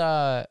role was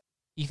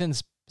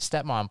Ethan's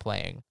stepmom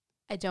playing?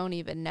 I don't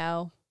even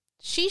know.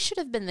 She should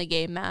have been the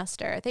game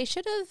master.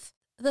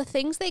 The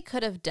things they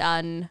could have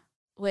done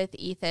with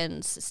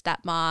Ethan's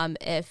stepmom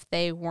if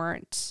they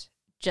weren't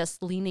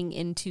just leaning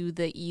into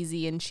the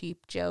easy and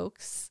cheap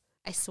jokes.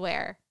 I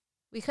swear.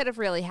 We could have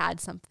really had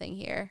something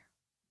here.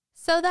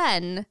 So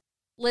then,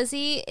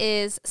 Lizzie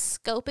is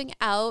scoping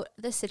out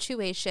the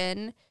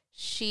situation.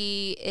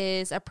 She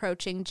is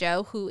approaching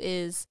Joe, who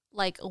is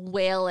like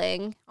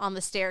wailing on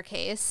the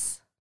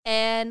staircase.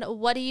 And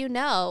what do you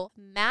know?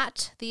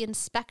 Matt, the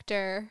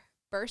inspector,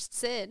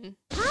 bursts in.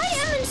 I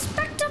am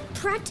Inspector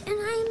Pratt, and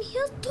I am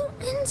here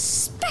to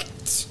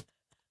inspect.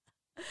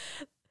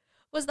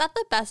 Was that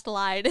the best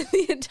line in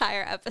the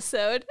entire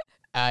episode?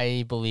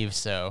 I believe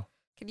so.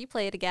 Can you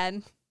play it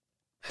again?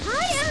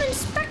 I am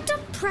Inspector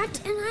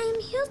Pratt, and I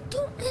am here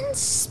to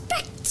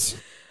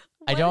inspect.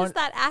 What is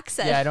that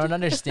accent? Yeah, I don't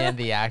understand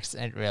the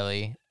accent,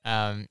 really.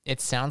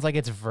 It sounds like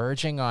it's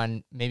verging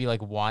on maybe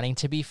like wanting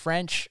to be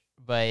French,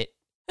 but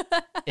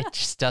it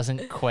just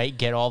doesn't quite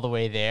get all the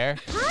way there.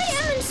 I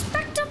am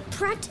Inspector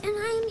Pratt, and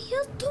I am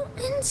here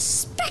to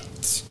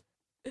inspect.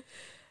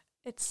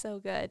 It's so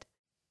good.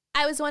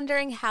 I was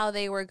wondering how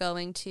they were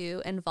going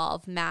to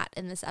involve Matt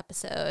in this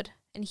episode,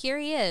 and here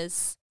he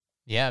is.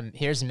 Yeah,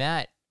 here's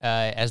Matt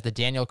as the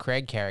Daniel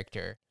Craig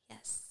character.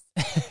 Yes.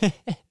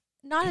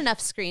 Not enough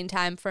screen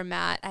time for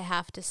Matt, I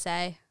have to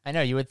say. I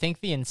know, you would think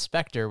the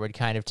inspector would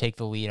kind of take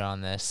the lead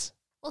on this.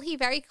 Well, he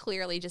very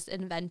clearly just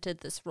invented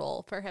this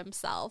role for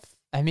himself.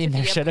 I mean,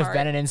 there should have part.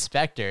 been an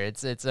inspector.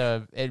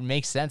 It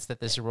makes sense that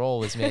this role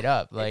was made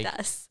up. Like, It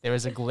does. there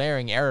was a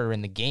glaring error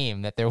in the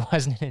game that there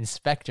wasn't an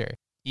inspector.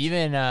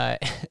 Even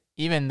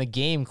the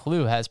game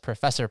clue has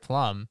Professor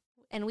Plum.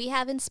 And we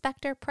have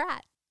Inspector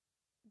Pratt.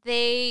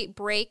 They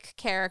break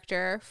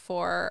character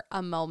for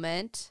a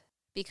moment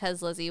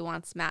because Lizzie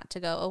wants Matt to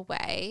go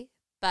away,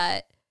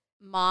 but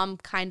Mom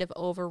kind of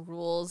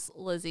overrules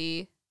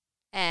Lizzie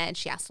and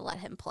she has to let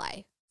him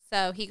play.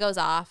 So he goes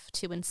off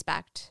to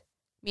inspect.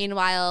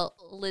 Meanwhile,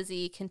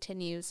 Lizzie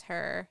continues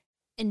her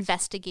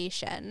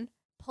investigation,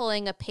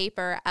 pulling a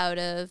paper out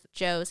of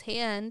Joe's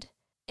hand,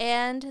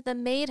 and the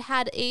maid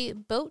had a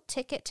boat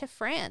ticket to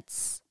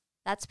France.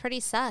 That's pretty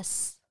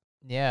sus.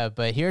 Yeah,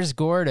 but here's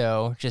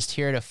Gordo, just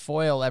here to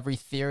foil every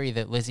theory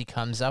that Lizzie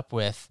comes up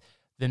with.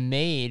 The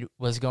maid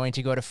was going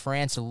to go to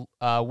France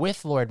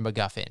with Lord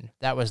MacGuffin.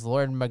 That was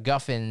Lord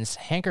MacGuffin's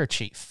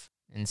handkerchief.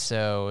 And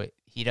so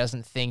he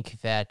doesn't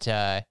think that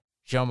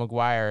Joe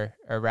McGuire,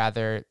 or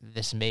rather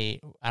this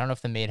maid, I don't know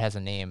if the maid has a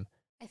name.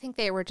 I think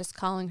they were just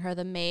calling her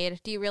the maid.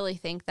 Do you really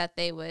think that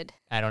they would?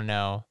 I don't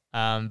know.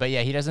 But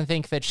yeah, he doesn't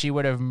think that she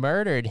would have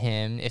murdered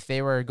him if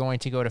they were going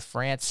to go to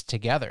France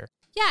together.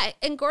 Yeah,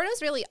 and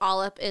Gordo's really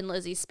all up in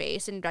Lizzie's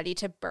space and ready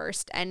to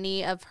burst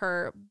any of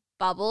her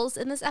bubbles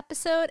in this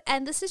episode.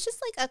 And this is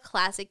just like a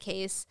classic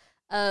case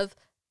of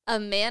a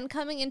man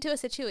coming into a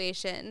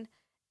situation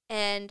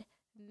and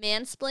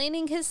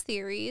mansplaining his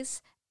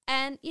theories.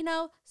 And, you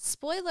know,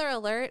 spoiler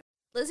alert,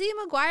 Lizzie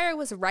McGuire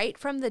was right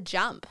from the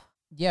jump.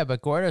 Yeah,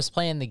 but Gordo's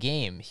playing the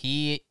game.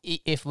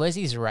 If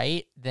Lizzie's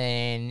right,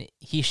 then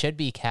he should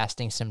be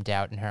casting some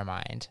doubt in her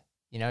mind.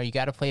 You know, you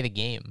got to play the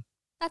game.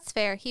 That's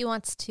fair. He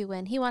wants to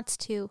win. He wants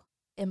to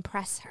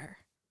impress her.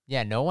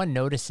 Yeah, no one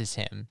notices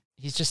him.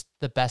 He's just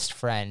the best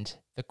friend,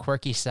 the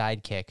quirky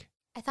sidekick.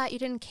 I thought you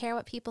didn't care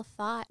what people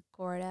thought,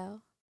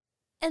 Gordo.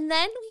 And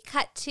then we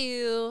cut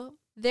to,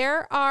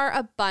 there are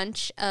a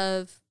bunch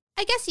of,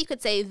 I guess you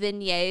could say,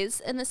 vignettes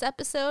in this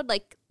episode,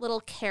 like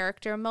little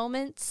character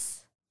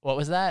moments. What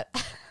was that?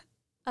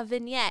 A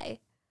vignette.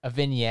 A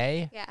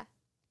vignette? Yeah.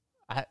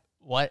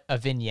 What? A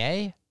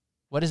vignette?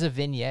 What is a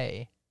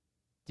vignette?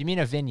 Do you mean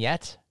a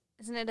vignette?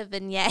 Isn't it a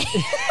vignette?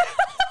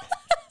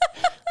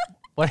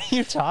 What are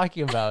you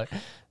talking about?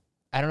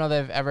 I don't know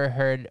that I've ever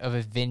heard of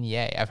a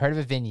vignette. I've heard of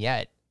a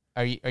vignette.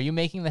 Are you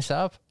making this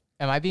up?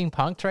 Am I being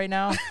punked right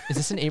now? Is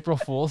this an April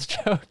Fool's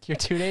joke? You're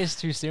 2 days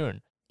too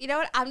soon. You know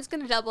what? I'm just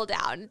going to double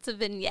down. It's a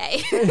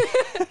vignette.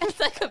 It's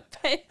like a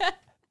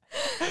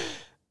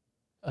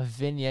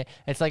vignette.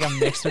 It's like a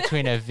mix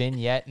between a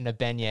vignette and a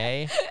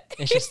beignet.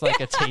 It's just like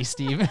a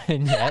tasty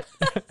vignette.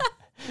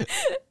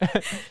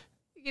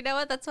 You know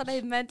what? That's what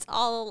I meant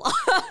all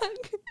along.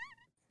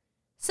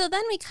 So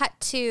then we cut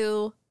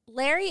to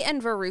Larry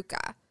and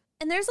Veruca.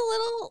 And there's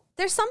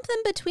something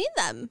between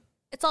them.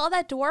 It's all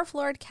that dwarf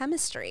lord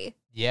chemistry.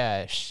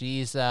 Yeah,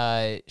 she does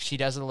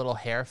a little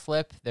hair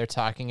flip. They're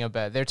talking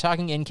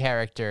in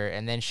character,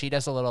 and then she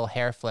does a little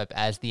hair flip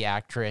as the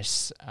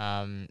actress,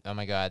 oh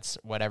my God,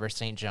 whatever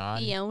St. John.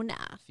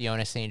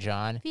 Fiona St.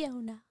 John.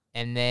 Fiona.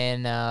 And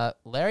then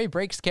Larry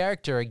breaks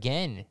character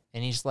again,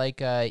 and he's like,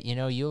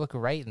 you look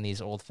right in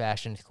these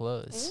old-fashioned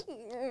clothes.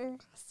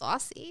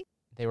 Saucy.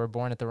 They were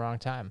born at the wrong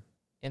time.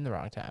 In the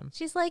wrong time.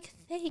 She's like,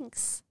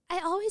 thanks. I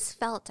always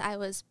felt I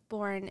was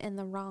born in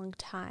the wrong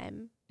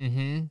time.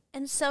 Mm-hmm.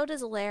 And so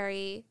does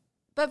Larry.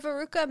 But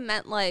Veruca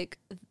meant like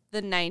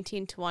the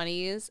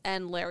 1920s,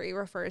 and Larry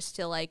refers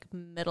to like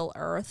Middle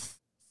Earth.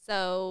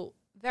 So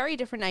very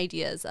different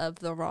ideas of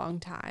the wrong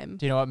time.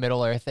 Do you know what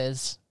Middle Earth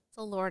is? It's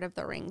a Lord of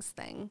the Rings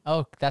thing.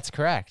 Oh, that's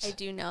correct. I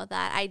do know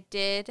that. I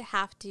did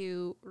have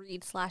to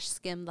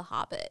read/skim The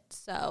Hobbit,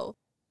 so...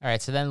 All right,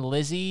 so then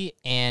Lizzie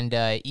and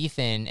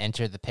Ethan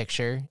enter the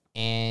picture,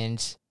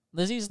 and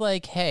Lizzie's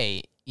like,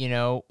 hey,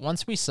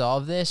 once we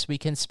solve this, we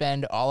can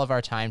spend all of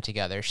our time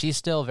together. She's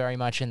still very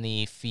much in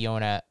the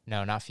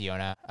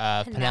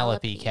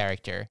Penelope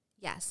character.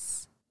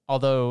 Yes.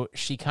 Although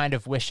she kind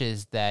of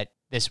wishes that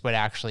this would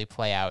actually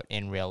play out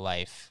in real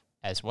life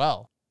as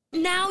well.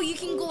 Now you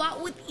can go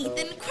out with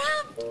Ethan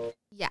Kraft.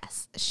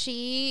 Yes,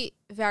 she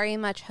very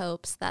much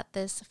hopes that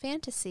this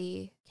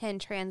fantasy can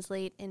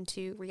translate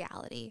into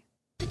reality.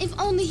 If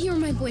only he were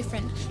my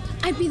boyfriend,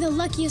 I'd be the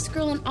luckiest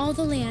girl in all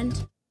the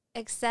land.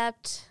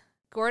 Except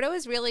Gordo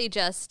is really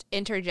just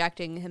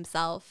interjecting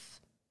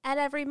himself at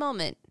every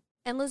moment.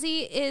 And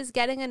Lizzie is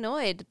getting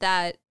annoyed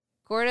that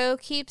Gordo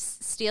keeps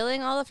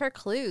stealing all of her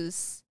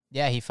clues.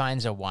 Yeah, he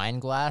finds a wine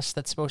glass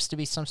that's supposed to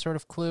be some sort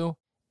of clue.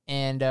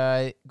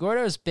 And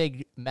Gordo's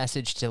big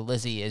message to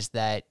Lizzie is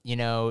that,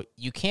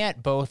 you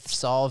can't both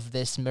solve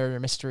this murder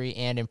mystery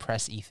and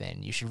impress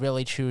Ethan. You should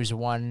really choose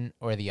one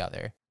or the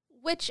other.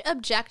 Which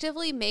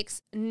objectively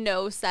makes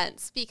no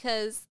sense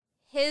because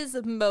his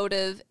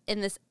motive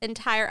in this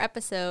entire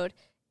episode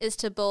is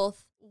to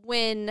both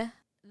win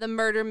the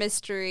murder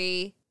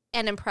mystery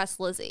and impress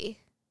Lizzie.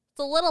 It's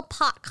a little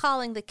pot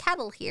calling the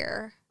kettle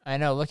here, I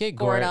know. Look at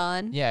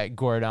Gordon. Yeah,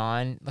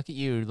 Gordon. Look at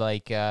you,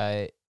 like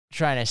trying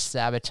to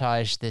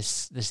sabotage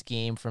this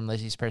game from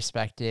Lizzie's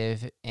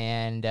perspective,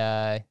 and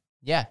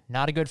yeah,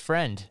 not a good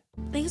friend.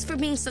 Thanks for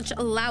being such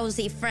a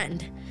lousy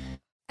friend.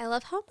 I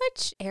love how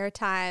much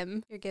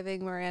airtime you're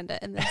giving Miranda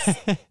in this.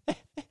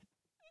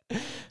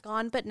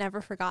 Gone but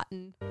never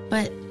forgotten.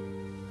 But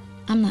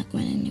I'm not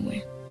going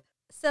anywhere.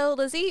 So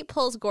Lizzie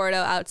pulls Gordo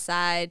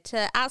outside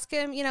to ask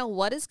him,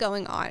 what is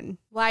going on?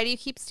 Why do you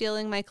keep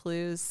stealing my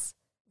clues?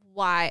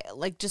 Why?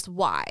 Like, just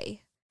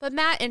why? But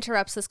Matt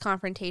interrupts this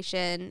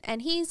confrontation,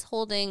 and he's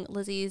holding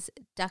Lizzie's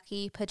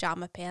ducky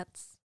pajama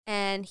pants,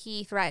 and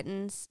he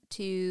threatens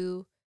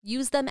to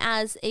use them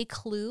as a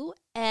clue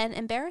and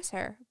embarrass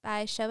her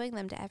by showing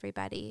them to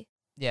everybody.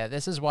 Yeah,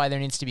 this is why there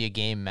needs to be a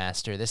game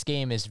master. This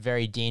game is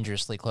very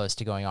dangerously close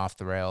to going off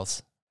the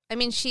rails. I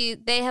mean,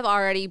 they have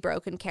already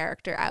broken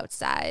character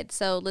outside.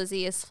 So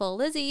Lizzie is full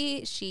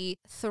Lizzie. She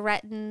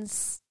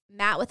threatens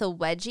Matt with a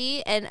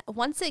wedgie. And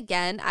once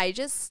again,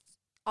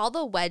 all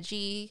the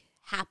wedgie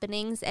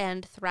happenings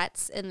and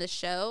threats in the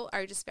show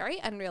are just very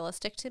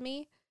unrealistic to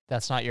me.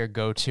 That's not your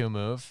go-to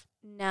move?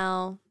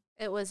 No,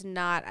 it was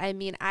not. I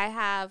mean, I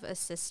have a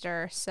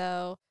sister,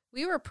 so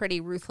we were pretty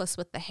ruthless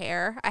with the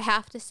hair, I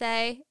have to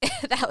say.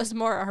 That was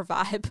more our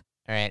vibe.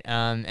 All right.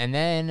 And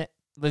then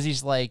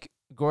Lizzie's like,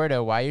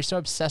 Gordo, why are you so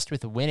obsessed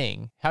with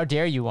winning? How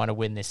dare you want to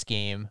win this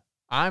game?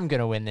 I'm going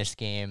to win this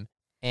game.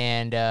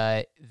 And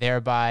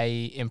thereby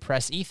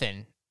impress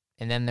Ethan.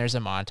 And then there's a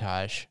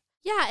montage.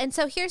 Yeah, and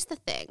so here's the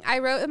thing. I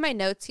wrote in my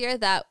notes here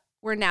that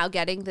we're now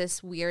getting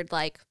this weird,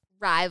 like,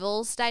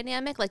 rivals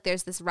dynamic. Like,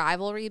 there's this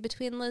rivalry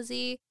between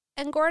Lizzie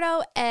and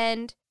Gordo.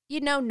 And,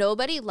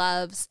 nobody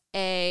loves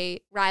a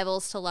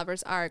rivals to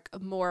lovers arc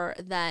more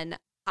than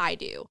I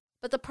do.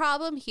 But the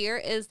problem here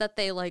is that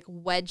they, like,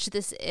 wedge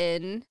this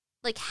in,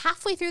 like,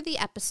 halfway through the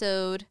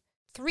episode,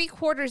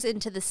 3/4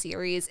 into the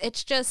series.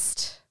 It's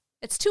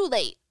too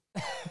late.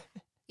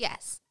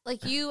 Yes.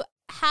 Like, you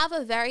have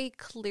a very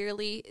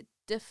clearly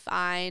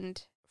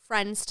defined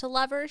friends to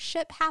lovers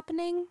ship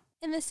happening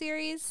in the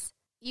series.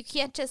 You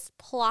can't just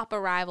plop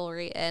a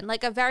rivalry in,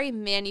 like a very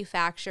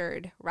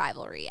manufactured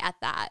rivalry at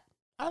that.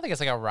 I don't think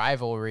it's like a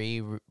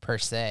rivalry per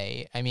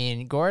se. I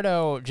mean,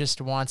 Gordo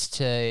just wants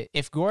to,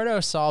 if Gordo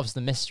solves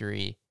the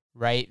mystery,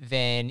 right,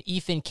 then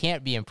Ethan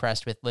can't be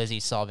impressed with Lizzie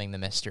solving the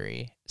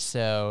mystery.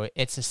 So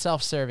it's a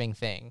self-serving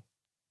thing.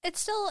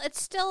 It's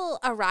still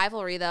a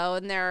rivalry though,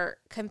 and they're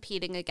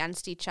competing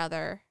against each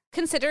other.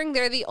 Considering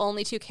they're the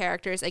only two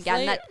characters,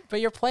 again, but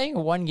you're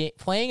playing one game.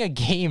 Playing a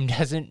game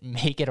doesn't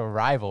make it a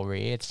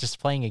rivalry. It's just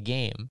playing a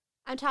game.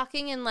 I'm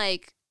talking in,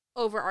 like,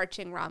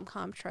 overarching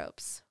rom-com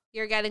tropes.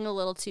 You're getting a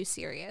little too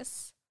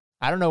serious.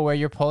 I don't know where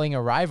you're pulling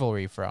a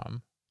rivalry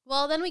from.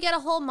 Well, then we get a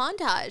whole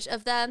montage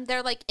of them.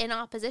 They're, like, in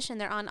opposition.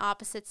 They're on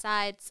opposite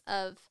sides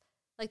of,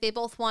 like, they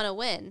both want to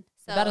win.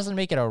 So That doesn't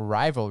make it a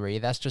rivalry.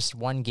 That's just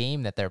one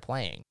game that they're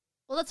playing.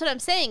 Well, that's what I'm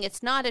saying.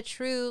 It's not a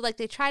true, like,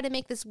 they try to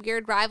make this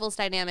weird rivals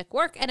dynamic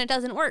work, and it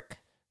doesn't work.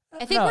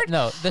 I think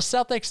No, the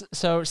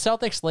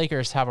Celtics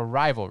Lakers have a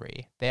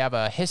rivalry. They have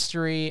a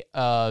history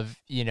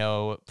of,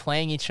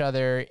 playing each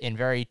other in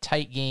very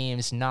tight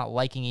games, not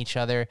liking each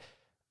other.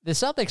 The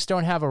Celtics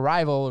don't have a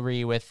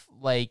rivalry with,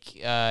 like,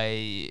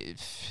 the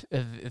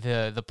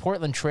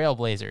Portland Trail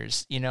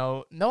Blazers.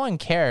 No one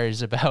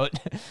cares about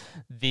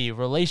the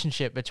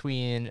relationship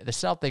between the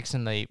Celtics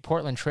and the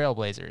Portland Trail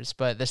Blazers,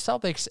 but the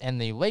Celtics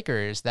and the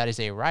Lakers, that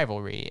is a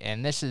rivalry,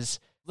 and this is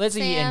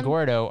Lizzie and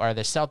Gordo are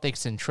the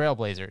Celtics and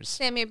Trailblazers.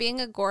 Sam, you're being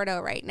a Gordo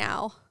right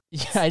now.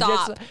 Yeah,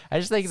 Stop. I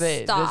just think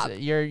that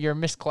you're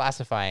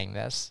misclassifying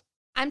this.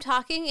 I'm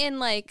talking in,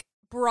 like,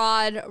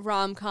 broad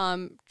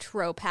rom-com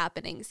trope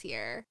happenings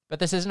here. But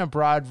this isn't a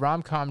broad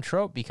rom-com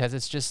trope because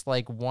it's just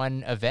like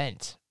one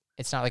event.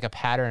 It's not like a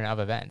pattern of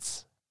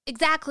events.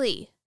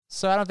 Exactly.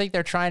 So I don't think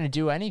they're trying to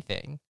do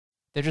anything.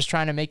 They're just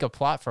trying to make a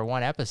plot for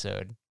one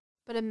episode.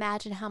 But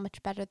imagine how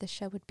much better the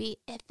show would be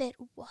if it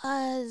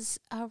was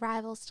a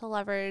rivals to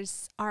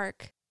lovers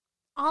arc.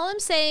 All I'm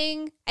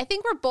saying, I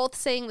think we're both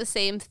saying the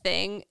same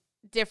thing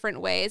different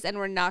ways and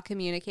we're not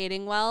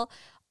communicating well.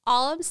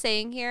 All I'm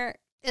saying here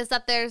is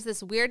that there's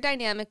this weird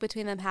dynamic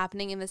between them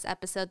happening in this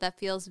episode that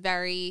feels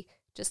very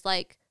just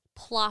like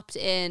plopped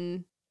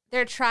in.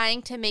 They're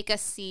trying to make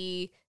us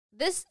see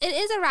this. It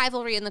is a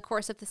rivalry in the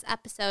course of this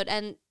episode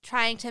and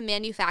trying to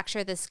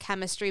manufacture this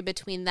chemistry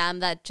between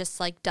them that just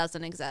like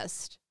doesn't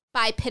exist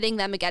by pitting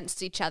them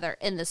against each other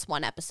in this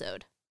one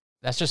episode.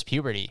 That's just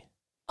puberty.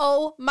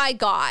 Oh my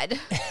God.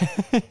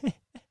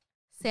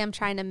 Sam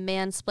trying to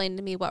mansplain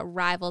to me what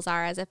rivals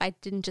are as if I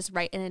didn't just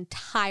write an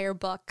entire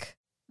book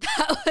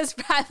that was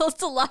rivals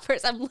to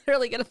lovers. I'm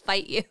literally going to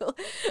fight you.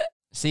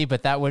 See,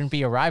 but that wouldn't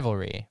be a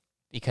rivalry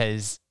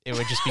because it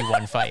would just be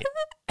one fight.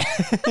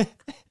 Can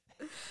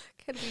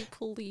we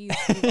please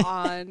move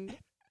on?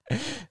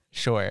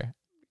 Sure.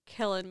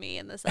 Killing me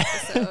in this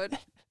episode.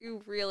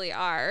 You really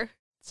are.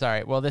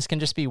 Sorry. Well, this can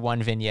just be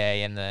one vignette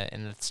in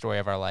the story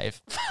of our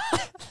life.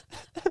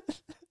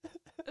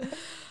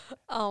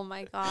 Oh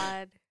my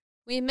God.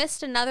 We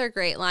missed another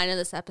great line in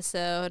this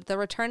episode, the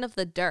return of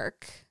the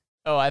Dirk.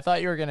 Oh, I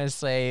thought you were going to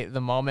say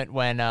the moment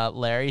when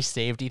Larry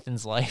saved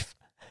Ethan's life.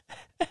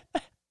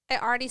 I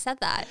already said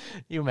that.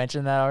 You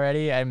mentioned that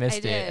already? I missed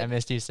it. did. I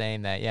missed you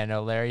saying that. Yeah,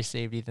 no, Larry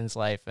saved Ethan's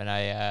life, and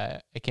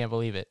I can't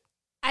believe it.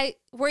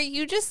 Were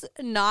you just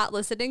not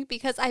listening?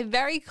 Because I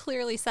very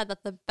clearly said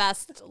that the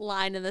best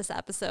line in this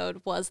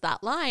episode was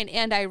that line,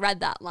 and I read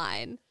that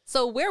line.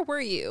 So where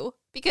were you?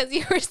 Because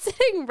you were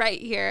sitting right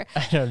here.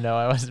 I don't know.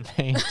 I wasn't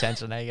paying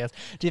attention, I guess.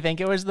 Do you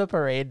think it was the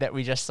parade that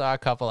we just saw a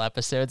couple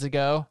episodes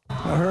ago?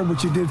 I heard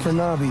what you did for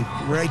Navi.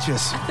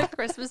 Righteous. The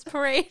Christmas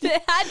parade.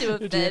 It had to have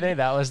Do you been. think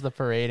that was the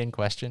parade in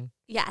question?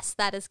 Yes,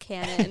 that is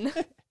canon.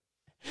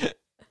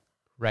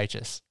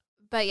 Righteous.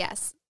 But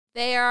yes,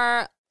 they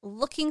are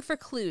looking for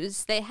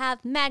clues. They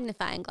have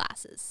magnifying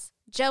glasses.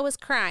 Joe is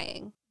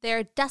crying.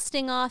 They're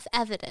dusting off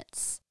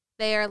evidence.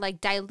 They are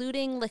like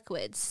diluting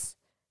liquids.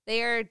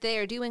 They are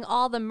doing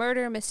all the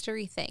murder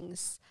mystery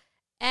things.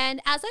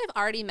 And as I've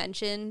already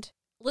mentioned,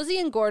 Lizzie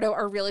and Gordo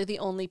are really the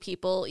only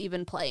people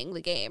even playing the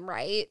game,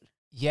 right?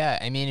 Yeah,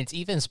 I mean, it's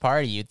Ethan's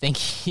party. You'd think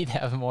he'd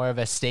have more of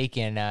a stake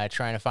in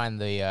trying to find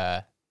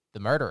the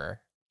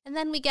murderer. And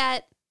then we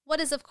get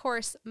what is, of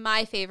course,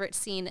 my favorite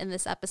scene in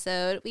this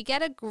episode. We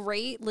get a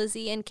great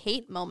Lizzie and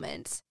Kate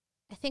moment.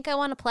 I think I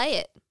want to play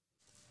it.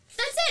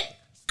 That's it!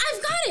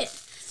 I've got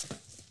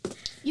it!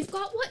 You've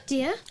got what,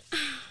 dear?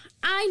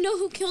 I know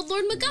who killed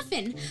Lord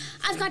MacGuffin.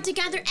 I've got to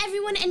gather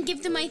everyone and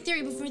give them my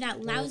theory before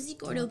that lousy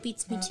Gordo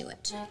beats me to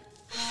it.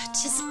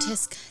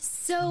 Tisk.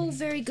 So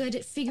very good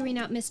at figuring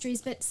out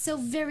mysteries, but so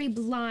very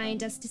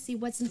blind as to see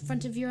what's in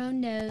front of your own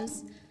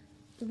nose.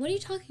 What are you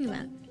talking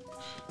about?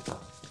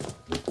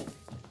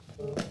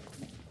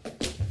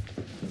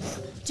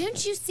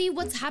 Don't you see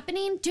what's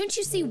happening? Don't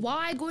you see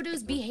why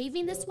Gordo's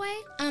behaving this way?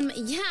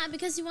 Yeah,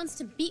 because he wants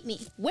to beat me.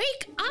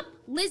 Wake up,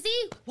 Lizzie!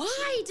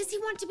 Why does he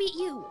want to beat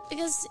you?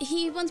 Because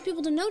he wants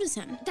people to notice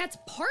him. That's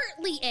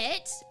partly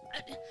it.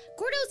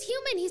 Gordo's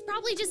human. He's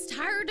probably just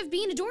tired of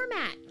being a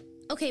doormat.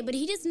 Okay, but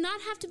he does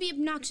not have to be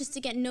obnoxious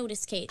to get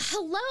noticed, Kate.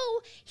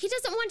 Hello? He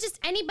doesn't want just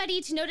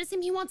anybody to notice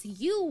him. He wants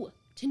you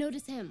to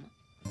notice him.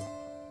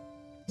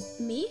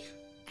 Me?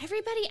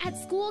 Everybody at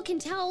school can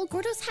tell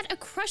Gordo's had a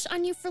crush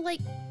on you for, like,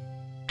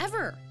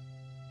 ever.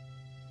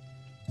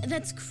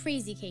 That's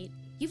crazy, Kate.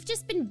 You've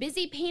just been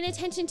busy paying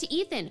attention to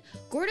Ethan.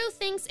 Gordo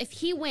thinks if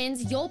he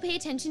wins, you'll pay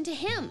attention to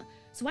him.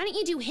 So why don't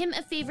you do him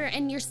a favor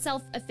and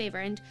yourself a favor,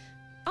 and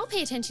I'll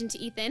pay attention to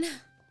Ethan.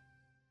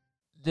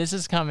 This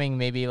is coming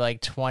maybe like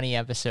 20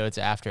 episodes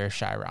after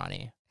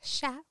Shirani.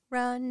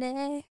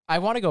 Shirani. I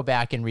want to go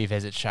back and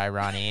revisit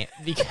Shirani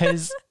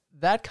because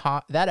that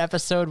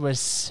episode was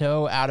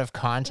so out of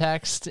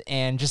context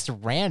and just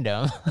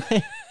random.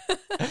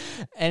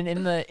 And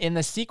in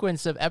the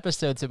sequence of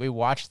episodes that we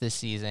watched this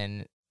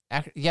season,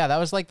 yeah, that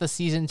was like the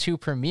season 2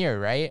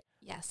 premiere, right?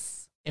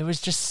 Yes. It was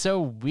just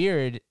so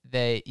weird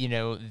that,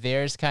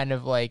 there's kind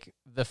of like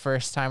the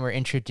first time we're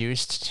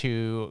introduced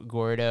to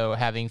Gordo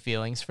having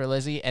feelings for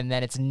Lizzie, and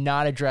then it's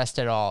not addressed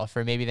at all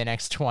for maybe the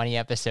next 20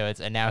 episodes,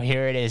 and now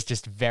here it is,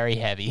 just very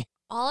heavy.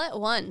 All at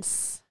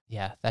once.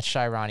 Yeah, that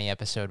Shirani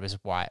episode was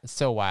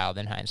so wild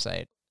in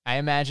hindsight. I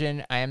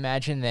imagine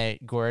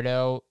that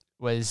Gordo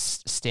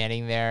was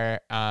standing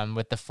there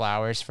with the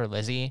flowers for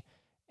Lizzie,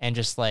 and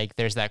just like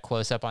there's that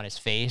close up on his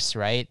face,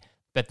 right?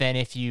 But then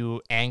if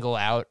you angle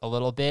out a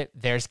little bit,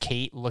 there's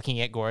Kate looking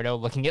at Gordo,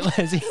 looking at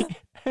Lizzie.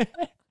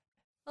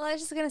 Well, I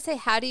was just going to say,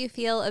 how do you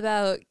feel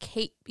about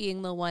Kate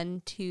being the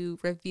one to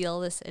reveal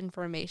this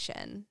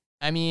information?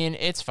 I mean,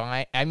 it's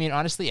fine. I mean,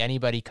 honestly,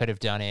 anybody could have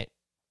done it.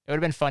 It would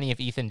have been funny if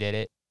Ethan did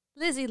it.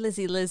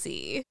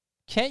 Lizzie.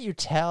 Can't you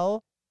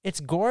tell? It's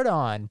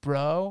Gordon,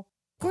 bro.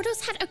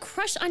 Gordo's had a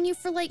crush on you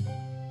for, like,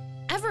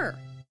 ever.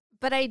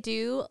 But I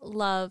do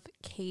love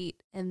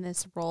Kate in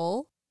this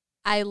role.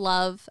 I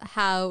love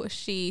how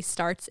she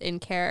starts in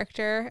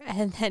character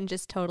and then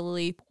just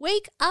totally,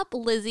 wake up,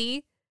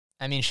 Lizzie.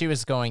 I mean, she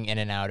was going in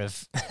and out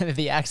of,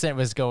 the accent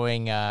was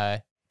going,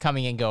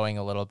 coming and going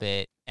a little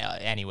bit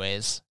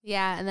anyways.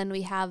 Yeah, and then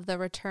we have the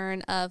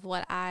return of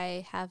what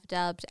I have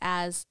dubbed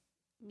as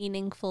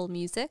meaningful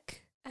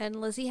music. And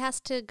Lizzie has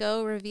to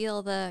go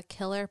reveal the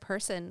killer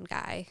person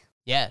guy.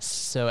 Yes,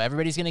 so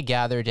everybody's going to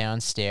gather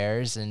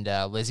downstairs, and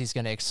Lizzie's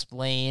going to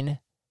explain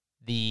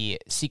the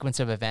sequence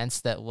of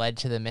events that led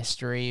to the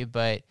mystery,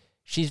 but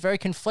she's very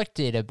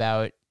conflicted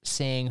about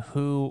saying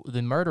who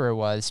the murderer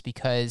was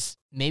because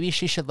maybe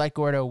she should let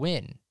Gordo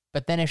win.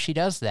 But then if she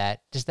does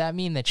that, does that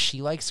mean that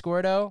she likes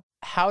Gordo?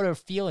 How do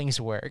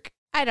feelings work?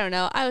 I don't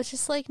know. I was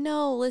just like,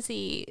 no,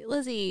 Lizzie,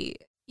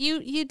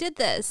 you did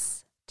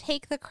this.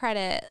 Take the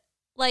credit.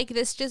 Like,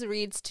 this just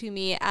reads to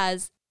me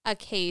as a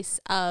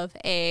case of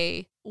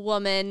a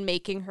woman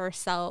making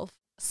herself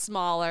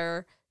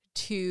smaller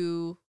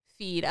to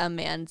feed a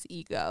man's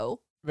ego.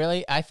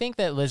 Really? I think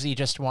that Lizzie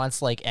just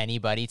wants, like,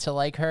 anybody to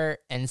like her,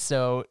 and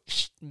so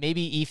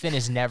maybe Ethan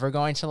is never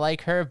going to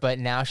like her, but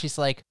now she's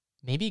like,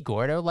 maybe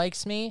Gordo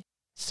likes me?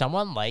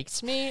 Someone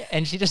likes me?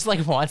 And she just,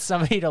 like, wants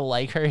somebody to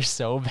like her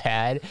so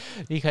bad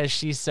because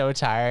she's so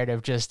tired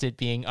of just it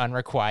being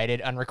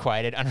unrequited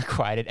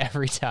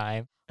every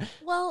time.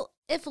 Well,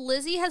 if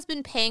Lizzie has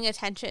been paying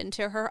attention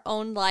to her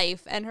own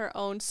life and her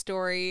own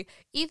story,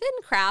 Ethan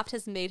Kraft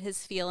has made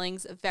his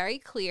feelings very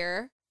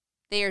clear.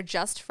 They are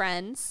just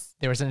friends.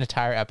 There was an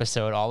entire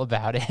episode all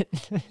about it.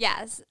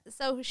 Yes.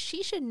 So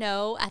she should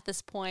know at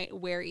this point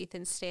where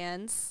Ethan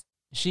stands.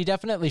 She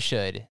definitely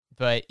should.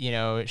 But, you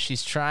know,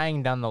 she's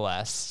trying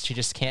nonetheless. She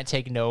just can't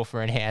take no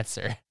for an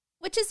answer.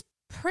 Which is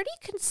pretty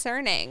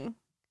concerning.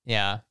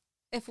 Yeah.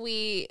 If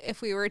we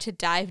were to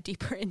dive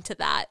deeper into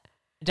that.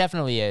 It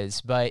definitely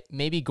is, but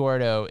maybe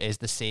Gordo is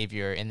the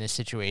savior in this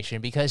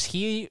situation because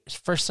he,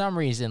 for some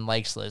reason,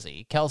 likes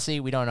Lizzie. Kelsey,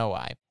 we don't know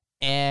why.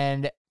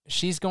 And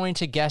she's going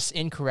to guess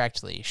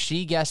incorrectly.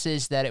 She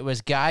guesses that it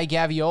was Guy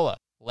Gaviola.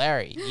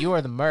 Larry, you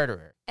are the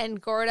murderer.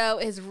 And Gordo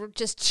is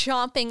just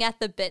chomping at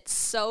the bit,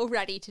 so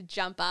ready to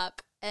jump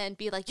up and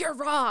be like, you're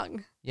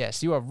wrong.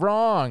 Yes, you are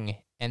wrong.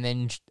 And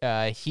then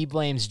he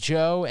blames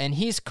Joe, and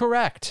he's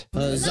correct.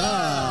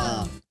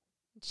 Huzzah!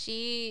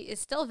 She is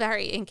still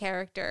very in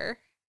character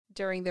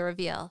during the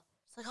reveal.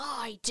 It's like, oh,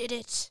 I did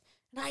it,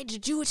 and I had to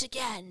do it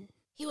again.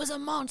 He was a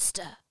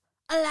monster,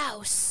 a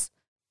louse.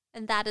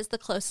 And that is the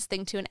closest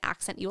thing to an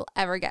accent you will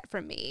ever get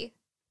from me.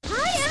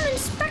 I am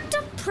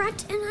Inspector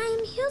Pratt, and I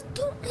am here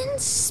to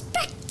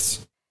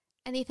inspect.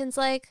 And Ethan's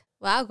like,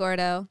 wow,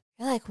 Gordo,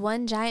 you're like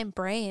one giant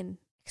brain,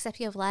 except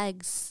you have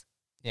legs.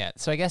 Yeah,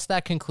 so I guess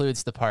that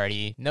concludes the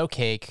party. No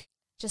cake.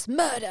 Just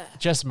murder.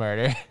 Just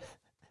murder.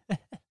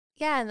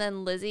 Yeah, and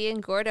then Lizzie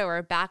and Gordo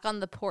are back on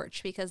the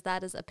porch because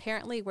that is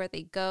apparently where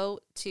they go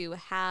to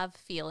have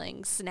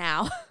feelings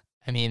now.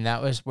 I mean,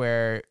 that was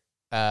where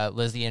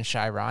Lizzie and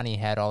Shy Ronnie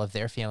had all of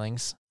their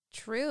feelings.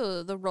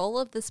 True, the role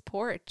of this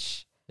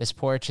porch. This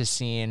porch has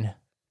seen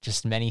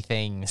just many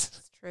things.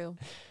 It's true.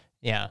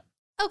 Yeah.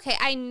 Okay,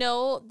 I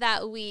know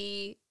that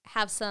we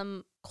have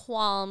some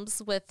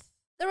qualms with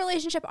the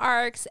relationship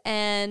arcs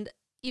and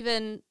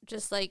even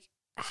just like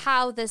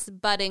how this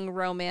budding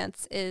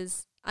romance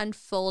is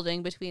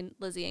unfolding between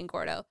Lizzie and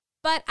Gordo.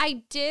 But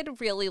I did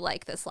really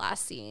like this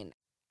last scene.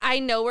 I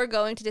know we're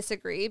going to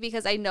disagree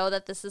because I know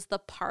that this is the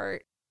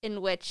part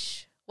in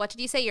which, what did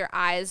you say? Your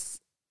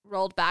eyes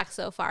rolled back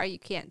so far you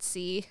can't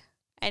see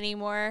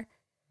anymore.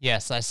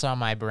 Yes, I saw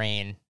my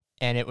brain,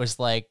 and it was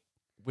like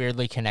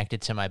weirdly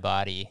connected to my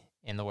body,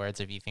 in the words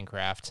of Ethan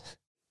Kraft.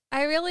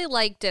 I really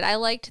liked it. I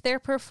liked their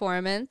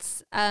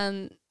performance.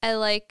 I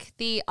like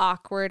the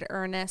awkward,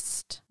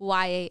 earnest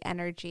YA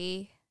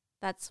energy.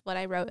 That's what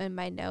I wrote in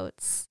my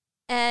notes.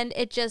 And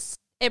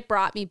it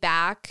brought me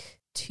back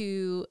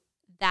to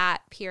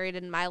that period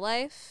in my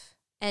life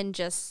and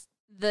just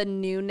the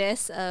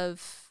newness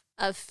of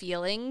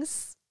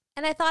feelings.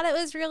 And I thought it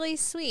was really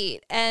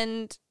sweet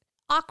and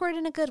awkward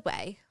in a good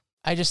way.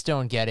 I just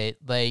don't get it.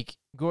 Like,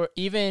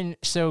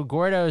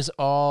 Gordo's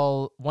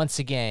all, once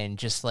again,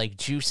 just like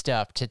juiced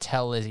up to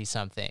tell Lizzie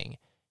something.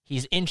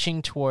 He's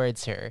inching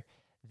towards her.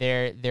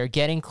 They're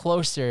getting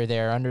closer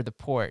there under the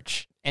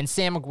porch. And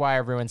Sam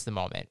McGuire ruins the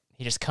moment.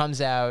 He just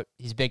comes out.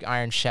 He's a big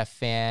Iron Chef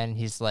fan.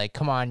 He's like,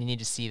 come on, you need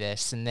to see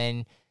this. And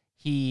then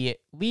he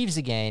leaves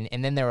again,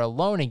 and then they're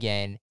alone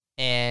again.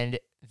 And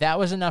that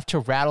was enough to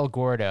rattle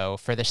Gordo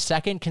for the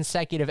second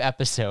consecutive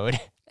episode.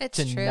 It's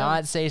to true.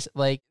 not say,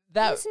 like,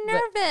 that. He's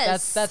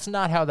nervous. That's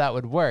not how that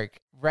would work,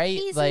 right?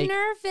 He's like,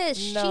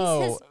 nervous.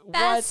 no, She's his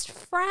best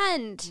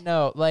friend.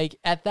 No, like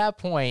at that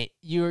point,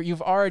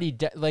 you've already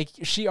like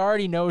she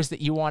already knows that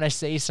you want to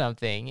say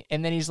something,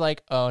 and then he's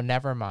like, "Oh,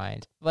 never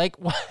mind." Like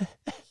what?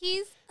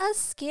 He's a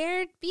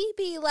scared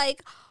BB.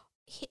 Like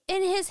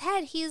in his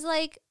head, he's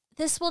like,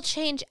 "This will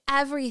change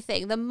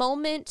everything." The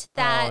moment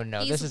that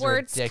these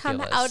words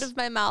come out of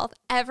my mouth,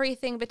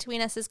 everything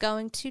between us is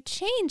going to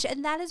change,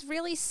 and that is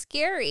really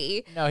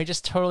scary. No, he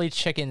just totally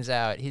chickens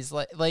out. He's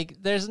like,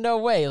 there's no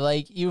way.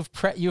 Like you've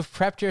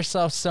prepped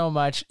yourself so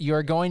much.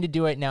 You're going to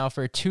do it now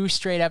for 2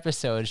 straight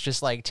episodes.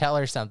 Just like tell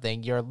her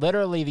something. You're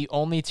literally the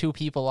only 2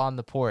 people on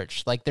the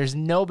porch. Like there's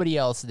nobody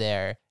else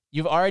there.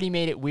 You've already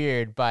made it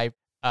weird by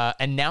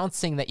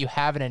announcing that you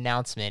have an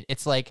announcement.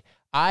 It's like,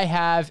 I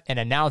have an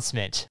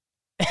announcement.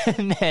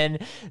 And then,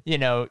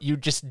 you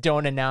just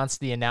don't announce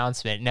the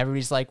announcement. And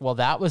everybody's like, well,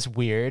 that was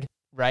weird,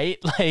 right?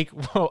 Like,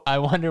 well, I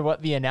wonder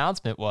what the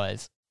announcement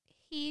was.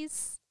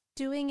 He's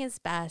doing his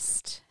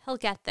best. He'll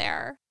get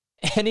there.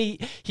 And he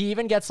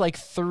even gets like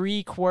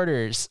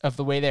 3/4 of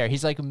the way there.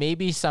 He's like,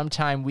 maybe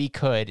sometime we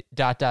could ...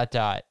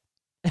 I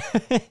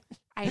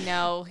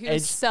know. He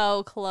was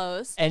so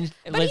close. And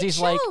but Lizzie's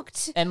he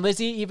choked. like, and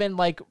Lizzie even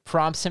like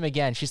prompts him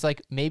again. She's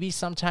like, maybe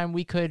sometime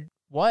we could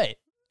what?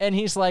 And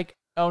he's like,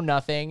 oh,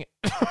 nothing.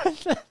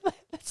 That's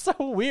so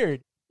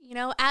weird.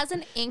 As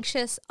an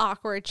anxious,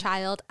 awkward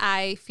child,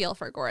 I feel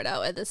for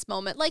Gordo at this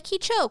moment. Like, he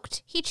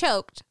choked.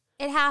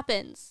 It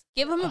happens.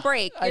 Give him a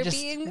break. I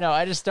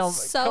just don't.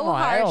 So come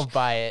on, harsh. I don't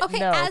buy it. Okay,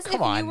 no, as come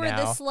if on you were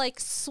now. this, like,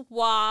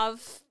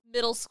 suave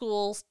middle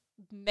school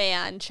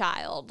man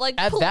child. Like,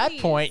 at that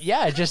please. point,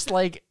 yeah, just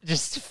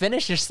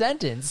finish your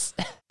sentence.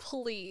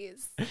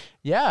 Please.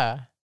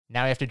 Yeah.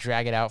 Now we have to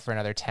drag it out for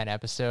another 10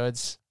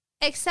 episodes.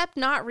 Except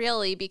not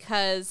really,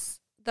 because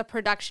the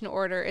production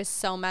order is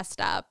so messed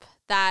up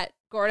that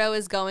Gordo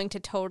is going to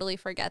totally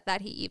forget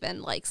that he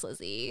even likes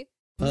Lizzie.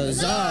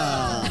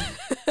 Huzzah!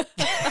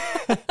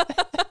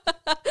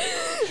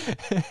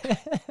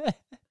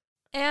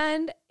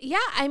 And yeah,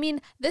 I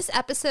mean, this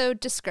episode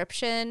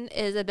description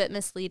is a bit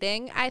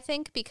misleading, I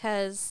think,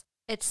 because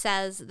it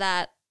says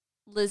that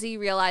Lizzie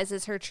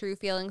realizes her true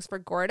feelings for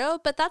Gordo,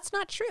 but that's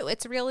not true.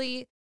 It's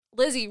really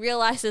Lizzie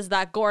realizes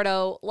that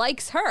Gordo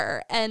likes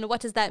her, and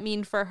what does that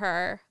mean for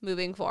her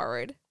moving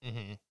forward?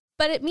 Mm-hmm.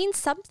 But it means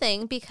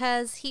something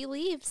because he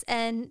leaves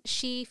and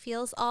she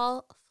feels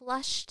all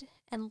flushed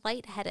and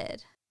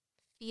lightheaded.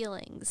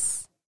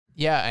 Feelings.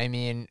 Yeah, I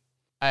mean,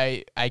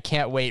 I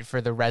can't wait for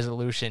the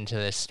resolution to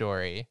this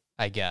story,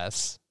 I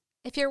guess.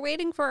 If you're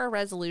waiting for a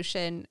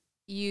resolution,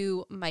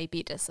 you might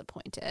be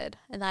disappointed.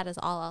 And that is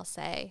all I'll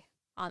say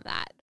on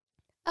that.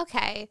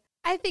 Okay.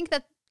 I think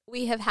that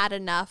we have had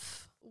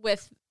enough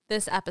with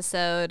this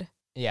episode.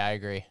 Yeah, I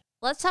agree.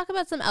 Let's talk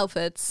about some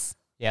outfits.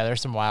 Yeah,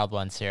 there's some wild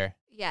ones here.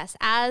 Yes,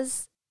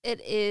 as it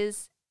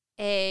is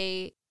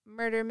a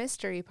murder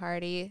mystery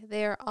party,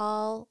 they are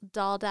all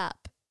dolled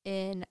up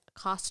in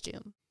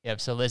costume.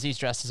 Yep, so Lizzie's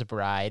dressed as a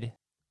bride.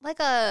 Like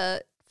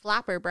a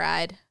flapper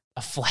bride.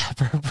 A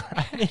flapper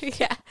bride?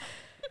 Yeah.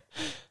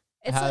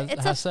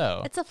 How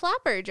so? It's a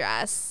flapper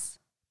dress.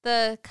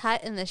 The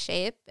cut and the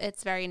shape,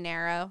 it's very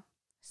narrow.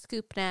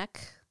 Scoop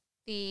neck.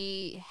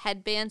 The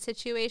headband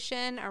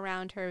situation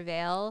around her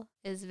veil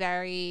is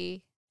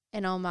very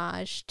an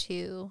homage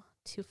to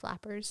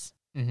flappers.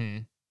 Mm-hmm.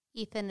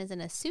 Ethan is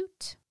in a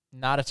suit.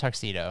 Not a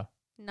tuxedo.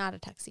 Not a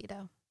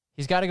tuxedo.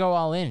 He's got to go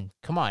all in.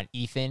 Come on,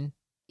 Ethan.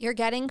 You're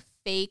getting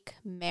fake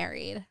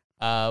married.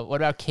 What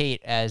about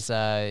Kate as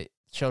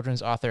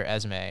children's author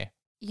Esme?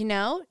 You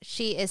know,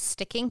 she is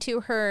sticking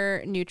to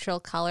her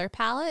neutral color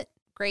palette.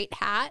 Great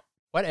hat.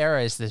 What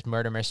era is this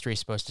murder mystery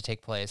supposed to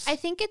take place? I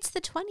think it's the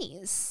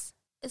 20s.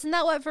 Isn't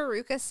that what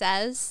Veruca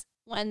says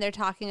when they're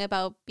talking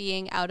about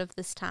being out of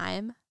this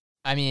time?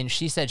 I mean,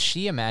 she said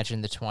she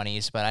imagined the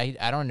 20s, but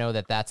I don't know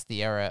that that's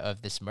the era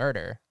of this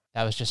murder.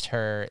 That's just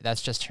her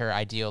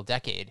ideal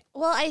decade.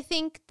 Well, I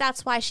think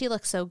that's why she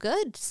looks so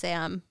good,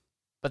 Sam.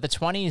 But the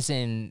 20s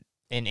in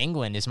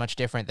England is much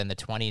different than the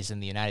 20s in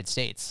the United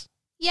States.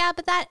 Yeah,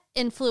 but that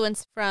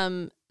influence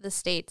from the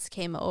States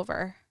came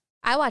over.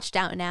 I watched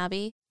Downton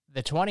Abbey.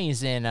 The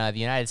 20s in the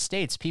United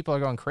States, people are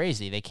going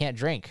crazy. They can't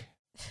drink.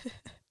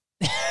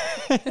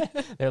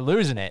 They're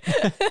losing it.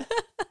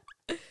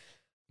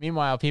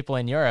 Meanwhile, people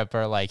in Europe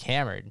are like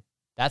hammered.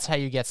 That's how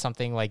you get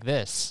something like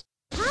this.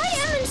 I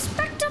am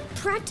Inspector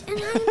Pratt,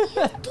 and I'm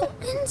here to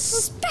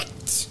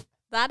inspect.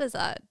 That is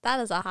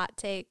a hot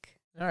take.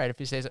 All right, if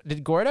you say so.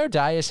 Did Gordo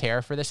dye his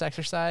hair for this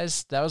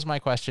exercise? That was my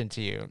question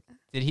to you.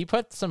 Did he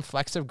put some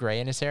flecks of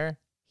gray in his hair?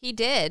 He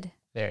did.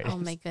 There it is. Oh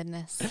my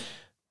goodness.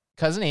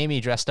 Cousin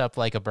Amy dressed up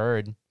like a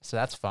bird, so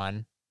that's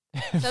fun.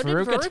 So did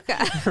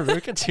Veruca.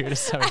 Veruca too, to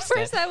some At extent.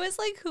 first I was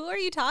like, who are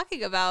you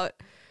talking about?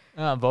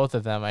 Both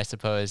of them, I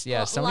suppose. Yeah,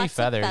 Well, so many lots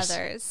of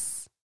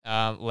feathers.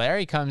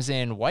 Larry comes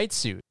in white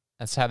suit.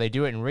 That's how they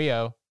do it in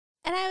Rio.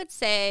 And I would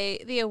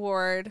say the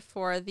award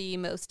for the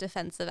most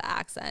offensive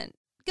accent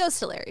goes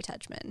to Larry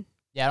Touchman.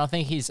 Yeah, I don't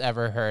think he's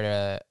ever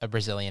heard a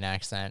Brazilian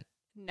accent.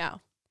 No.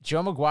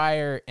 Joe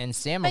McGuire and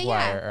Sam But McGuire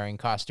yeah. are in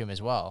costume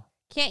as well.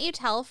 Can't you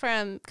tell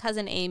from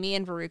Cousin Amy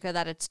and Veruca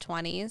that it's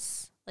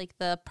 20s? Like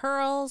the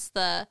pearls,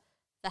 the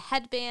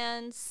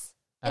headbands.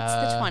 It's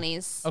the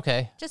 20s.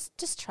 Okay.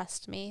 Just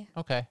trust me.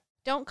 Okay.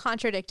 Don't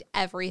contradict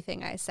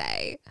everything I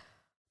say.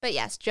 But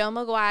yes, Joe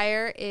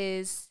McGuire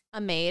is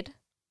a maid.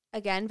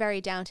 Again, very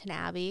Downton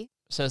Abbey.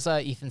 So is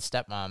Ethan's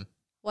stepmom.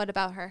 What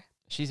about her?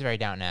 She's very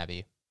Downton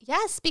Abbey.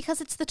 Yes,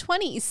 because it's the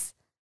 20s.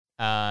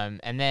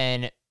 And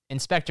then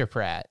Inspector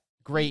Pratt.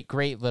 Great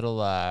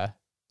little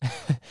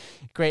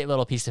great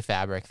little piece of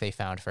fabric they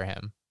found for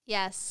him.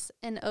 Yes,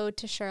 an ode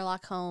to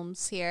Sherlock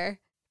Holmes here.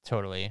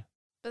 Totally.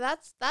 But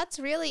that's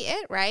really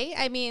it, right?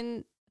 I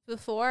mean,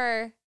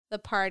 before the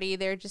party,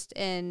 they're just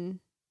in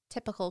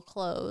typical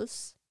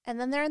clothes. And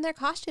then they're in their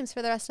costumes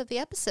for the rest of the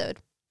episode.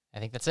 I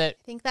think that's it.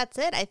 I think that's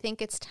it. I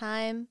think it's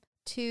time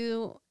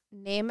to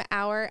name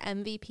our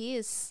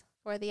MVPs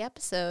for the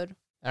episode.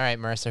 All right,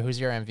 Marissa, who's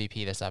your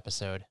MVP this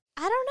episode?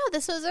 I don't know.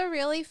 This was a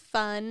really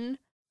fun,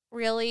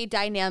 really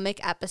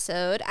dynamic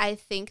episode. I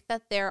think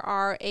that there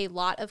are a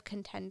lot of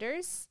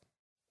contenders.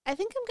 I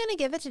think I'm going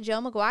to give it to Joe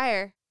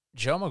McGuire.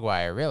 Joe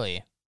McGuire,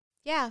 really?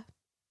 Yeah,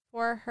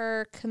 for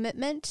her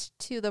commitment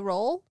to the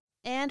role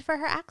and for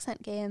her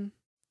accent game.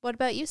 What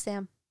about you,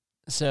 Sam?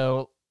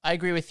 So I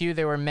agree with you.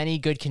 There were many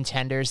good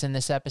contenders in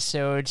this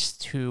episode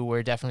who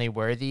were definitely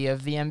worthy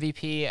of the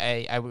MVP.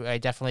 I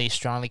definitely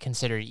strongly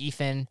considered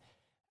Ethan.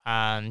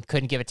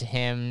 Couldn't give it to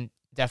him.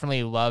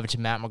 Definitely loved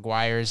Matt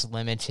McGuire's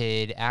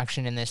limited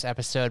action in this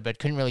episode, but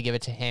couldn't really give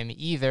it to him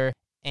either.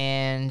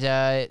 And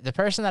the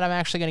person that I'm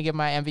actually going to give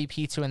my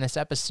MVP to in this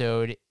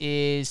episode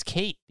is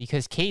Kate,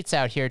 because Kate's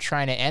out here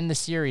trying to end the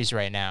series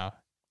right now.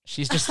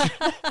 She's just,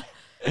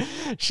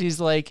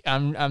 she's like,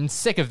 I'm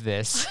sick of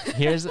this.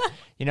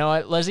 You know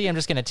what, Lizzie, I'm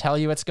just going to tell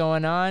you what's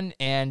going on,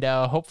 and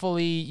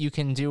hopefully you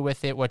can do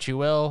with it what you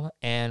will,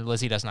 and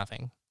Lizzie does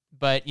nothing.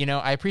 But,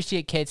 I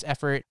appreciate Kate's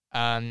effort.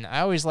 I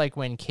always like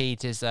when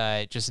Kate is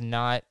just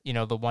not,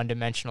 the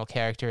one-dimensional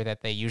character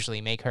that they usually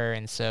make her.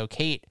 And so,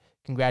 Kate,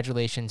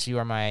 congratulations. You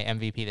are my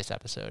MVP this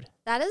episode.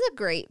 That is a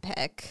great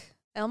pick.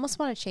 I almost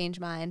want to change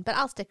mine, but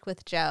I'll stick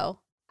with Joe.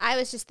 I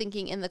was just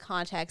thinking in the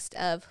context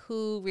of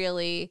who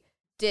really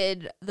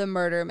did the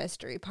murder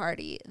mystery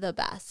party the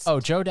best. Oh,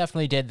 Joe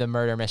definitely did the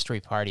murder mystery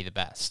party the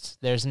best.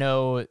 There's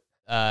no,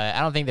 I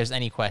don't think there's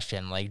any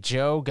question. Like,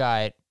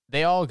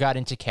 they all got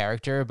into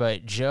character,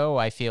 but Joe,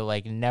 I feel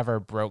like,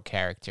 never broke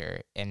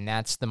character. And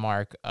that's the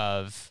mark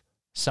of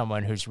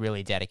someone who's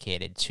really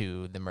dedicated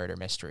to the murder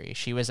mystery.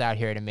 She was out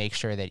here to make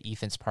sure that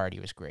Ethan's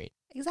party was great.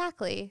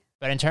 Exactly.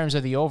 But in terms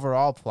of the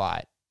overall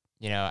plot,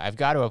 I've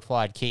got to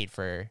applaud Kate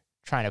for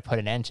trying to put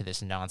an end to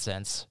this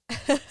nonsense.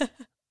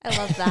 I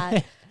love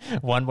that.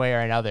 One way or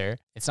another.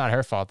 It's not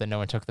her fault that no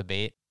one took the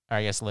bait. Or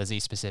I guess Lizzie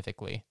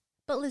specifically.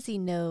 But Lizzie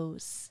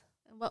knows.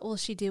 And what will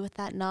she do with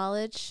that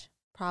knowledge?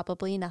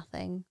 Probably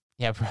nothing.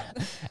 Yeah,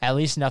 at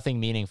least nothing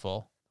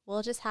meaningful.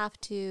 We'll just have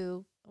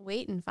to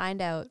wait and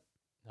find out.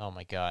 Oh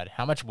my God.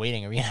 How much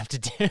waiting are we going to have to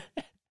do?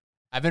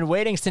 I've been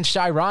waiting since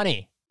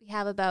Shirani. We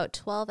have about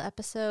 12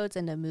 episodes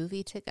and a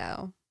movie to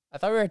go. I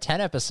thought we were at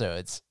 10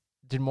 episodes.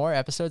 Did more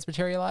episodes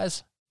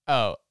materialize?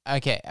 Oh,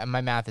 okay.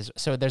 My math is...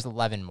 So there's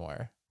 11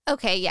 more.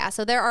 Okay, yeah.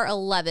 So there are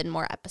 11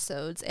 more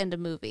episodes and a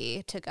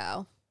movie to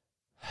go.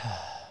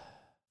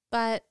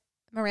 But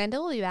Miranda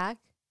will be back.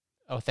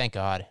 Oh, thank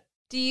God.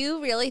 Do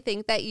you really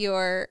think that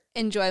your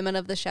enjoyment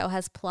of the show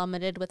has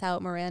plummeted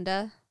without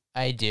Miranda?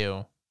 I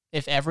do.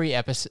 If every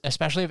episode,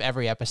 especially if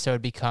every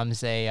episode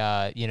becomes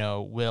a,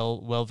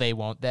 will they,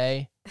 won't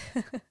they,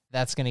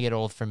 that's going to get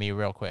old for me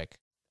real quick.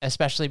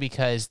 Especially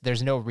because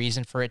there's no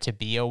reason for it to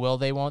be a will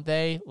they, won't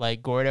they.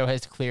 Like, Gordo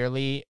has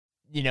clearly,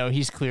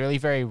 he's clearly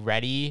very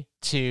ready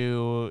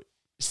to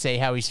say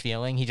how he's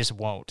feeling. He just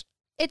won't.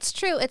 It's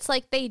true. It's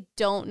like they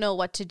don't know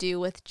what to do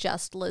with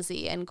just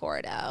Lizzie and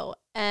Gordo.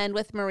 And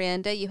with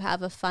Miranda, you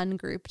have a fun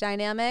group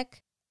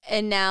dynamic.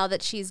 And now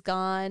that she's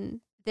gone,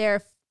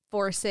 they're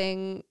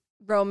forcing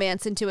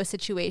romance into a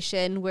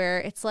situation where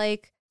it's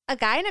like a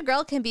guy and a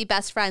girl can be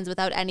best friends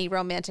without any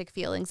romantic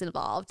feelings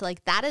involved.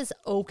 Like, that is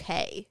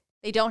okay.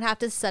 They don't have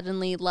to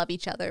suddenly love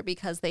each other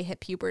because they hit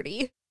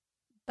puberty.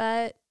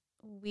 But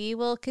we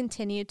will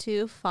continue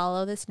to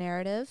follow this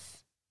narrative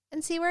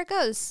and see where it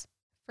goes.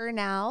 For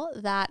now,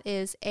 that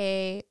is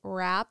a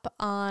wrap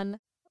on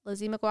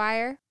Lizzie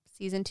McGuire,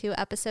 Season 2,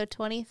 Episode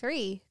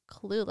 23,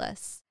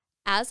 Clueless.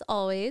 As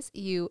always,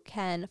 you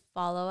can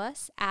follow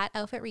us at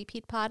Outfit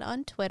Repeat Pod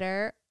on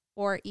Twitter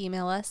or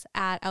email us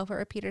at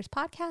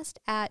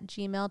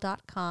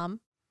outfitrepeaterspodcast@gmail.com.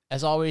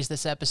 As always,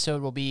 this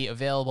episode will be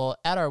available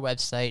at our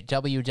website,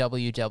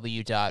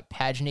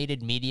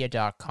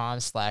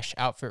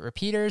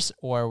 www.paginatedmedia.com/outfitrepeaters,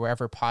 or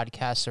wherever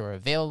podcasts are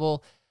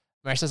available.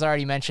 Marisa's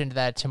already mentioned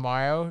that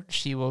tomorrow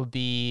she will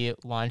be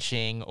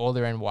launching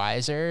Older and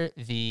Wiser,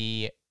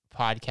 the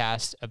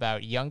podcast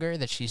about Younger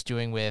that she's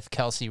doing with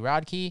Kelsey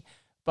Rodkey.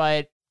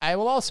 But I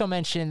will also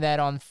mention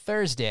that on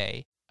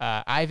Thursday,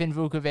 Ivan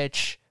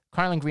Vukovic,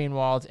 Carlin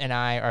Greenwald, and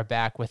I are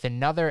back with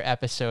another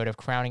episode of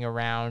Crowning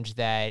Around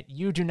that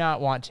you do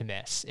not want to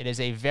miss. It is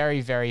a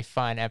very, very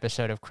fun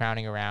episode of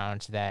Crowning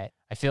Around that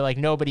I feel like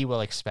nobody will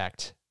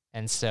expect.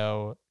 And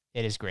so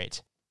it is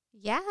great.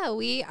 Yeah,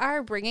 we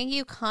are bringing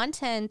you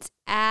content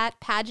at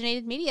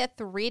Paginated Media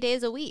 3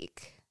 days a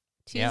week.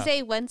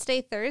 Tuesday,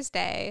 Wednesday,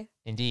 Thursday.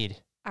 Indeed.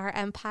 Our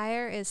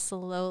empire is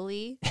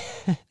slowly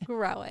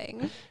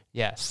growing.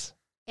 Yes.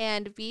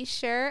 And be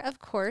sure, of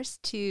course,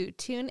 to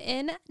tune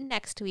in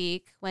next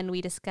week when we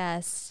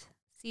discuss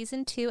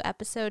Season 2,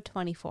 Episode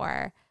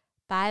 24.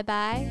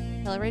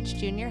 Bye-bye, Hillridge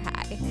Junior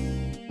High.